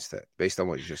against it based on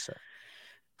what you just said?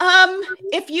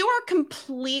 If you are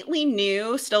completely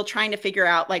new, still trying to figure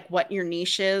out like what your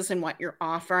niche is and what you're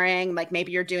offering, like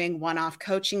maybe you're doing one-off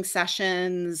coaching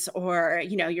sessions or,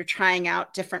 you're trying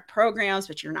out different programs,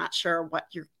 but you're not sure what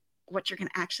you're going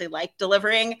to actually like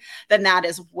delivering, then that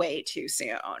is way too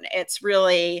soon. It's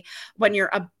really when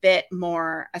you're a bit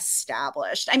more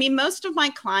established. I mean, most of my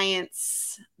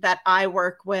clients that I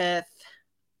work with,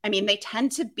 they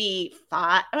tend to be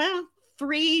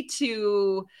 3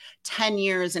 to 10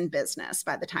 years in business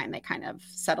by the time they kind of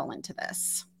settle into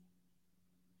this.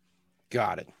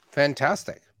 Got it.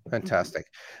 Fantastic. Fantastic.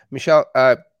 Mm-hmm. Michelle,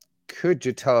 could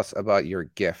you tell us about your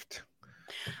gift?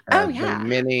 The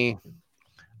mini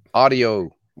audio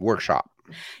workshop.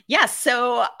 Yes.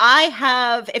 So I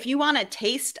have, if you want a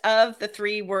taste of the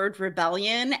 3-word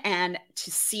rebellion and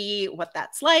to see what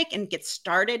that's like and get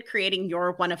started creating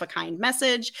your one-of-a-kind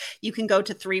message, you can go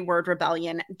to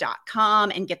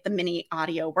 3wordrebellion.com and get the mini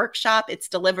audio workshop. It's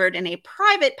delivered in a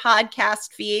private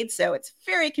podcast feed, so it's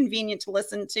very convenient to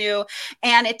listen to,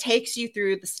 and it takes you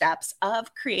through the steps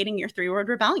of creating your 3-word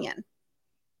rebellion.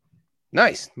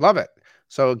 Nice. Love it.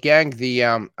 So gang,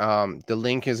 the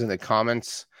link is in the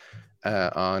comments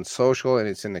on social, and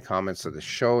it's in the comments of the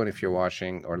show. And if you're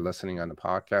watching or listening on the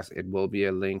podcast, it will be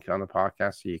a link on the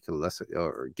podcast so you can listen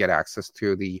or get access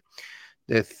to the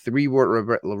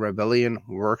 3-word rebellion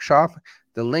workshop.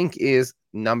 The link is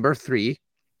number 3,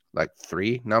 like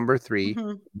 3, number 3,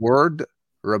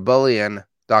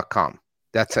 wordrebellion.com.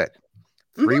 That's it.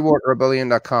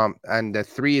 3wordrebellion.com. And the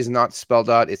 3 is not spelled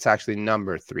out. It's actually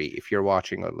number 3 if you're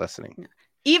watching or listening.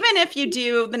 Even if you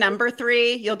do the number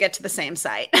 3, you'll get to the same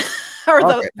site.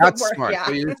 That's smart. Yeah.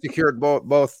 So you secured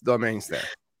both domains there.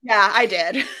 Yeah, I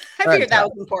did. I figured that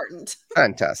was important.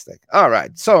 Fantastic. All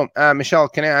right. So, Michelle,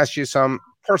 can I ask you some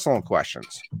personal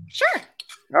questions? Sure.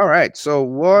 All right. So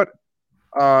what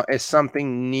is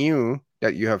something new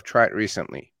that you have tried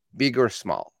recently, big or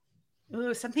small?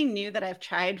 Ooh, something new that I've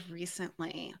tried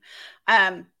recently.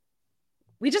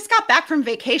 We just got back from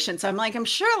vacation, so I'm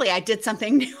surely I did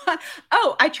something new.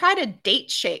 Oh, I tried a date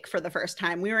shake for the first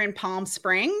time. We were in Palm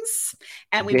Springs,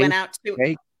 and we went out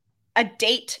to a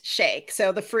date shake.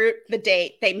 So the fruit, the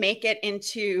date, they make it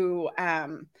into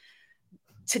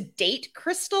to date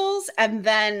crystals, and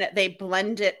then they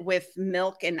blend it with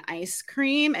milk and ice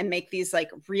cream and make these like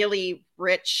really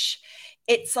rich.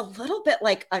 It's a little bit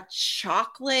like a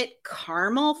chocolate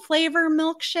caramel flavor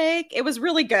milkshake. It was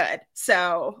really good.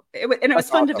 So it was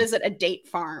fun to visit a date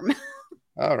farm.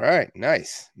 All right.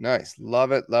 Nice.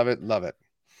 Love it.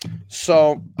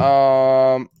 So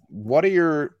what are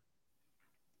your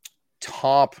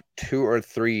top 2 or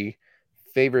 3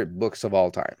 favorite books of all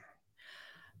time?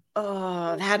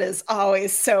 Oh, that is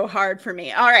always so hard for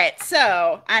me. All right.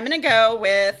 So I'm going to go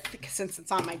with, since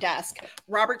it's on my desk,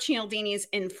 Robert Cialdini's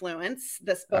Influence.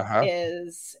 This book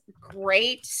is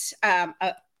great.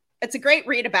 It's a great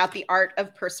read about the art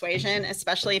of persuasion,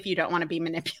 especially if you don't want to be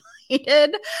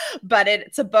manipulated. But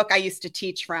it's a book I used to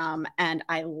teach from, and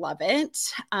I love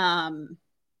it.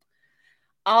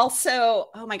 Also,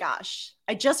 oh my gosh,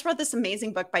 I just read this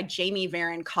amazing book by Jamie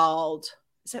Varon called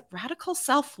is it Radical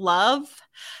Self-Love?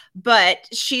 But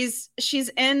she's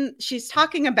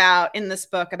talking about in this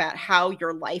book about how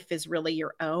your life is really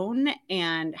your own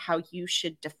and how you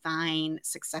should define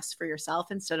success for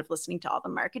yourself instead of listening to all the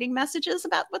marketing messages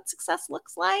about what success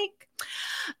looks like.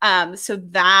 So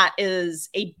that is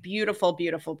a beautiful,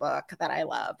 beautiful book that I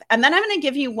love. And then I'm going to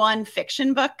give you one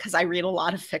fiction book because I read a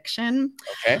lot of fiction.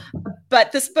 Okay.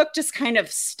 But this book just kind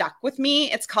of stuck with me.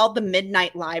 It's called The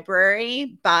Midnight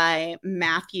Library by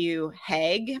Matthew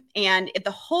Haig. And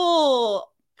the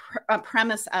whole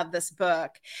premise of this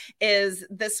book is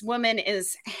this woman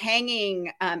is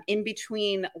hanging in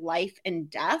between life and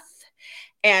death.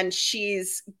 And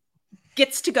she's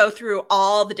gets to go through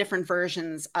all the different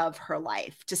versions of her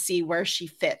life to see where she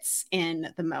fits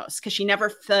in the most, because she never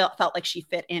felt like she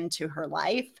fit into her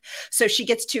life. So she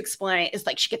gets to explain, it's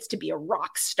like she gets to be a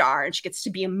rock star and she gets to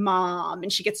be a mom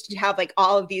and she gets to have like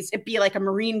all of these, it'd be like a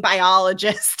marine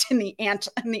biologist in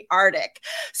the Arctic.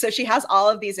 So she has all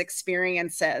of these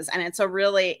experiences, and it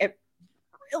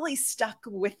really stuck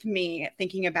with me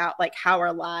thinking about like how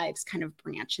our lives kind of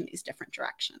branch in these different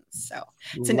directions. So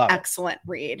it's an excellent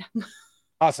read.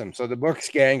 Awesome. So the books,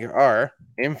 gang, are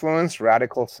Influence,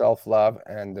 Radical Self-Love,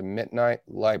 and The Midnight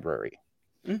Library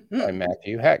by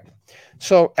Matthew Haig.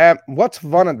 So what's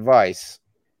one advice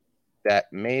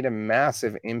that made a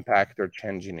massive impact or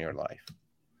change in your life?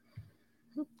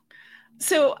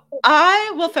 So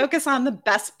I will focus on the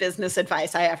best business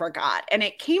advice I ever got. And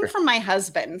it came from my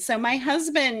husband. So my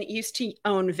husband used to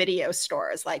own video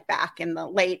stores like back in the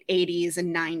late 80s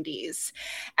and 90s.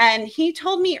 And he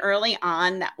told me early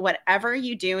on that whatever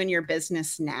you do in your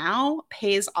business now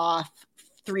pays off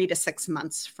 3 to 6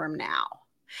 months from now.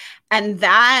 And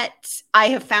that I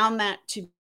have found that to be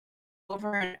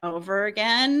over and over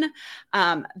again,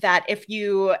 that if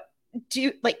you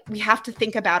do, like, we have to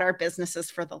think about our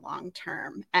businesses for the long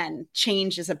term, and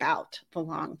change is about the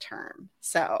long term.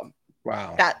 So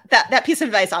wow, that piece of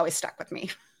advice always stuck with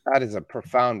me. That is a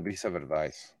profound piece of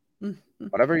advice.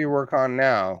 Whatever you work on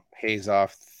now pays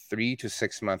off 3 to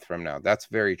 6 months from now. That's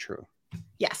very true.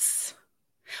 Yes.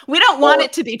 We don't want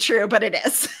it to be true, but it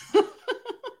is.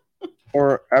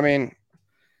 Or, I mean,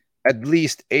 at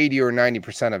least 80 or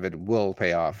 90% of it will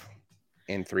pay off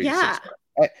in 3 to 6 months.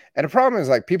 And the problem is,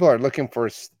 like, people are looking for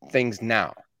things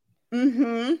now.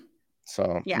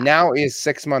 So now is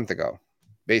 6 months ago,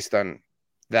 based on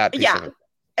that piece of it.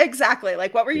 Exactly.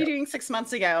 Like, what were you doing 6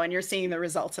 months ago, and you're seeing the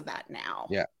results of that now?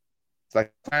 Yeah. It's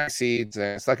like planting seeds,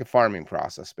 and it's like a farming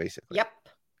process, basically. Yep.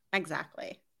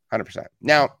 Exactly. 100%.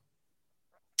 Now,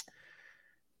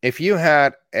 if you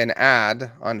had an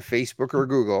ad on Facebook or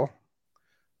Google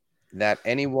that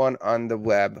anyone on the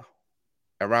web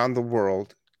around the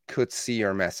world could see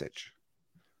your message,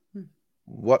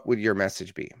 what would your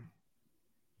message be?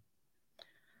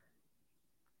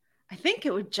 I think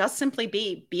it would just simply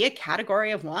be a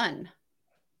category of one.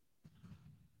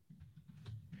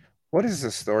 What is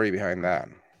the story behind that?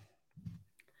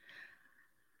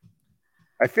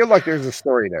 I feel like there's a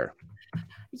story there.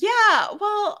 Yeah,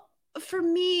 well, for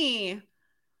me,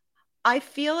 I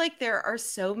feel like there are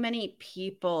so many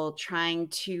people trying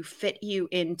to fit you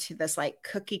into this like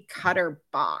cookie cutter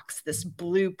box, this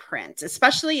blueprint,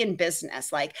 especially in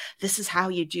business. Like, this is how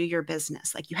you do your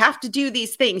business. Like, you have to do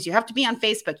these things. You have to be on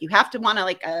Facebook. You have to want to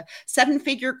like a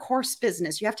 7-figure course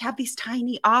business. You have to have these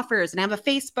tiny offers and have a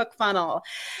Facebook funnel.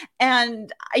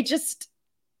 And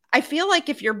I feel like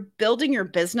if you're building your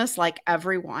business like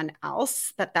everyone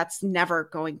else, that's never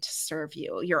going to serve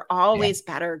you. You're always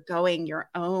better going your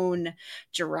own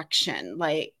direction.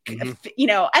 Like, you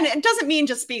know, and it doesn't mean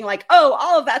just being like, oh,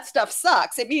 all of that stuff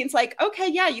sucks. It means like, okay,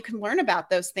 yeah, you can learn about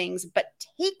those things, but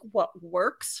take what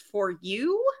works for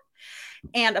you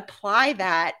and apply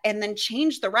that, and then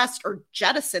change the rest or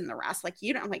jettison the rest. Like,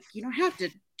 you don't have to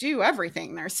do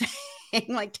everything they're saying.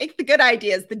 Like, take the good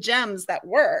ideas, the gems that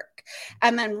work,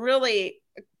 and then really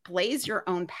blaze your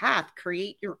own path,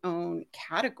 create your own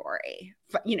category,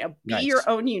 you know, be your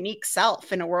own unique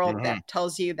self in a world that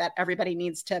tells you that everybody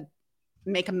needs to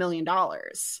make $1 million.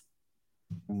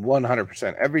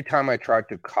 100%. Every time I tried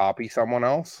to copy someone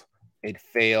else, it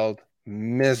failed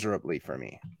miserably for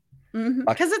me.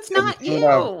 Because it's not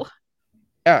you.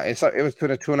 It was to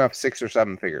the tune of 6 or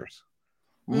 7 figures,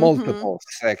 multiple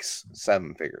 6,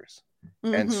 7 figures.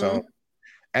 And so,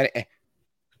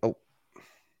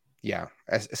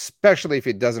 especially if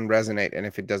it doesn't resonate and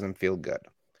if it doesn't feel good.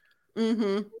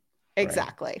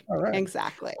 Exactly. Right.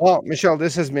 Exactly. Well, Michelle,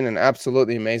 this has been an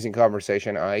absolutely amazing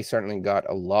conversation. I certainly got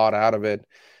a lot out of it,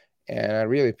 and I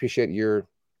really appreciate you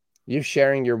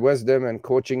sharing your wisdom and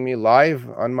coaching me live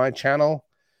on my channel.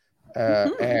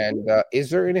 Mm-hmm. Is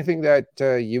there anything that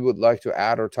you would like to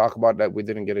add or talk about that we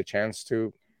didn't get a chance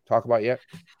to talk about yet?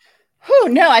 Whew,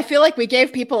 no, I feel like we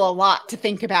gave people a lot to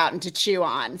think about and to chew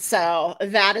on. So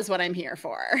that is what I'm here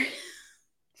for.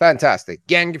 Fantastic.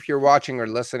 Gang, if you're watching or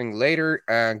listening later,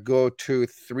 go to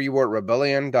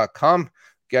 3wordrebellion.com,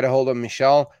 get a hold of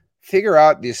Michelle, figure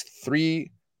out this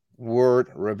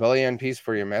 3-word rebellion piece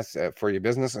for your for your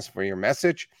business and for your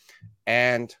message.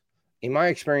 And in my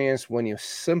experience, when you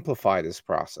simplify this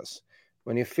process,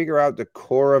 when you figure out the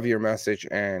core of your message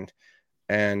and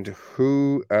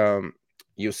who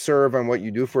you serve and what you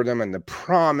do for them and the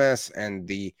promise and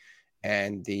the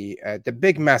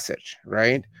big message,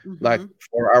 right? Like Mm-hmm.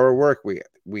 for our work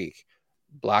week,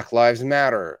 Black Lives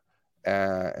Matter,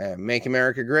 Make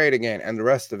America Great Again, and the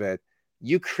rest of it.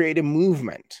 You create a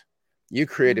movement, you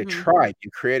create a Mm-hmm. tribe, you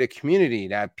create a community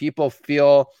that people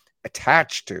feel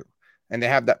attached to, and they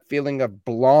have that feeling of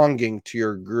belonging to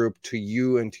your group, to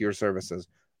you, and to your services.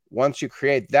 Once you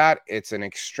create that, it's an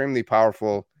extremely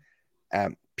powerful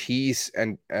piece,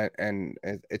 and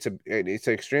it's an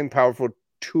extremely powerful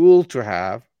tool to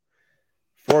have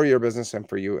for your business and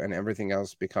for you, and everything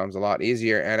else becomes a lot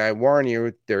easier. And I warn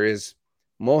you, there is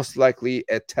most likely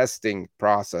a testing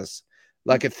process,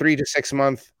 like a 3 to 6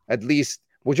 month at least.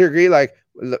 Would you agree? Like,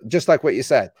 just like what you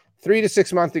said, 3 to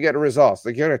 6 months to get results.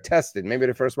 Like, you're going to test it. Maybe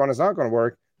the first one is not going to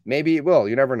work. Maybe it will.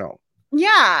 You never know.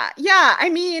 Yeah, yeah. I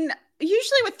mean,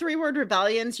 usually with 3-word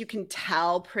rebellions, you can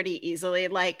tell pretty easily.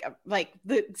 Like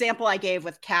the example I gave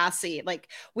with Cassie, like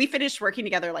we finished working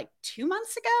together like 2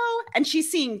 months ago, and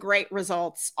she's seeing great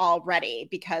results already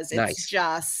because it's Nice.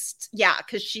 just yeah,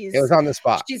 because It was on the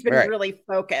spot. she's All been right. really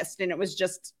focused and it was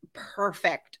just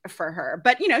perfect for her.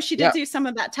 But she did Yeah. do some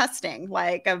of that testing,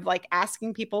 like of like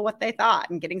asking people what they thought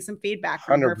and getting some feedback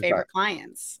from her 100%. favorite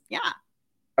clients. Yeah.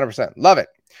 100%. Love it.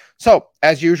 So,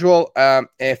 as usual,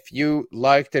 if you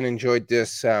liked and enjoyed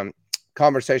this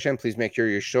conversation, please make sure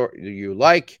you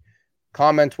like,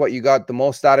 comment what you got the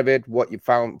most out of it, what you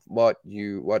found, what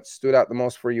stood out the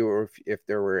most for you, or if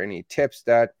there were any tips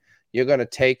that you're going to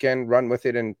take and run with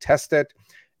it and test it.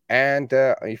 And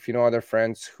if you know other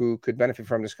friends who could benefit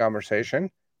from this conversation,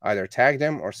 either tag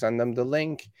them or send them the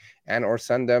link, and or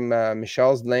send them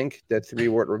Michelle's link, the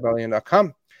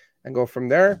 3wordrebellion.com, and go from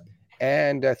there.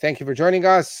 And thank you for joining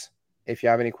us. If you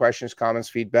have any questions, comments,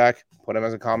 feedback, put them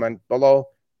as a comment below,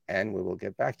 and we will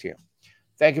get back to you.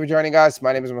 Thank you for joining us.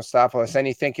 My name is Mustafa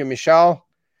Hosseini. Thank you, Michelle.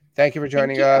 Thank you for Thank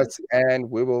joining you. us,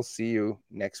 and we will see you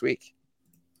next week.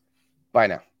 Bye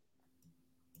now.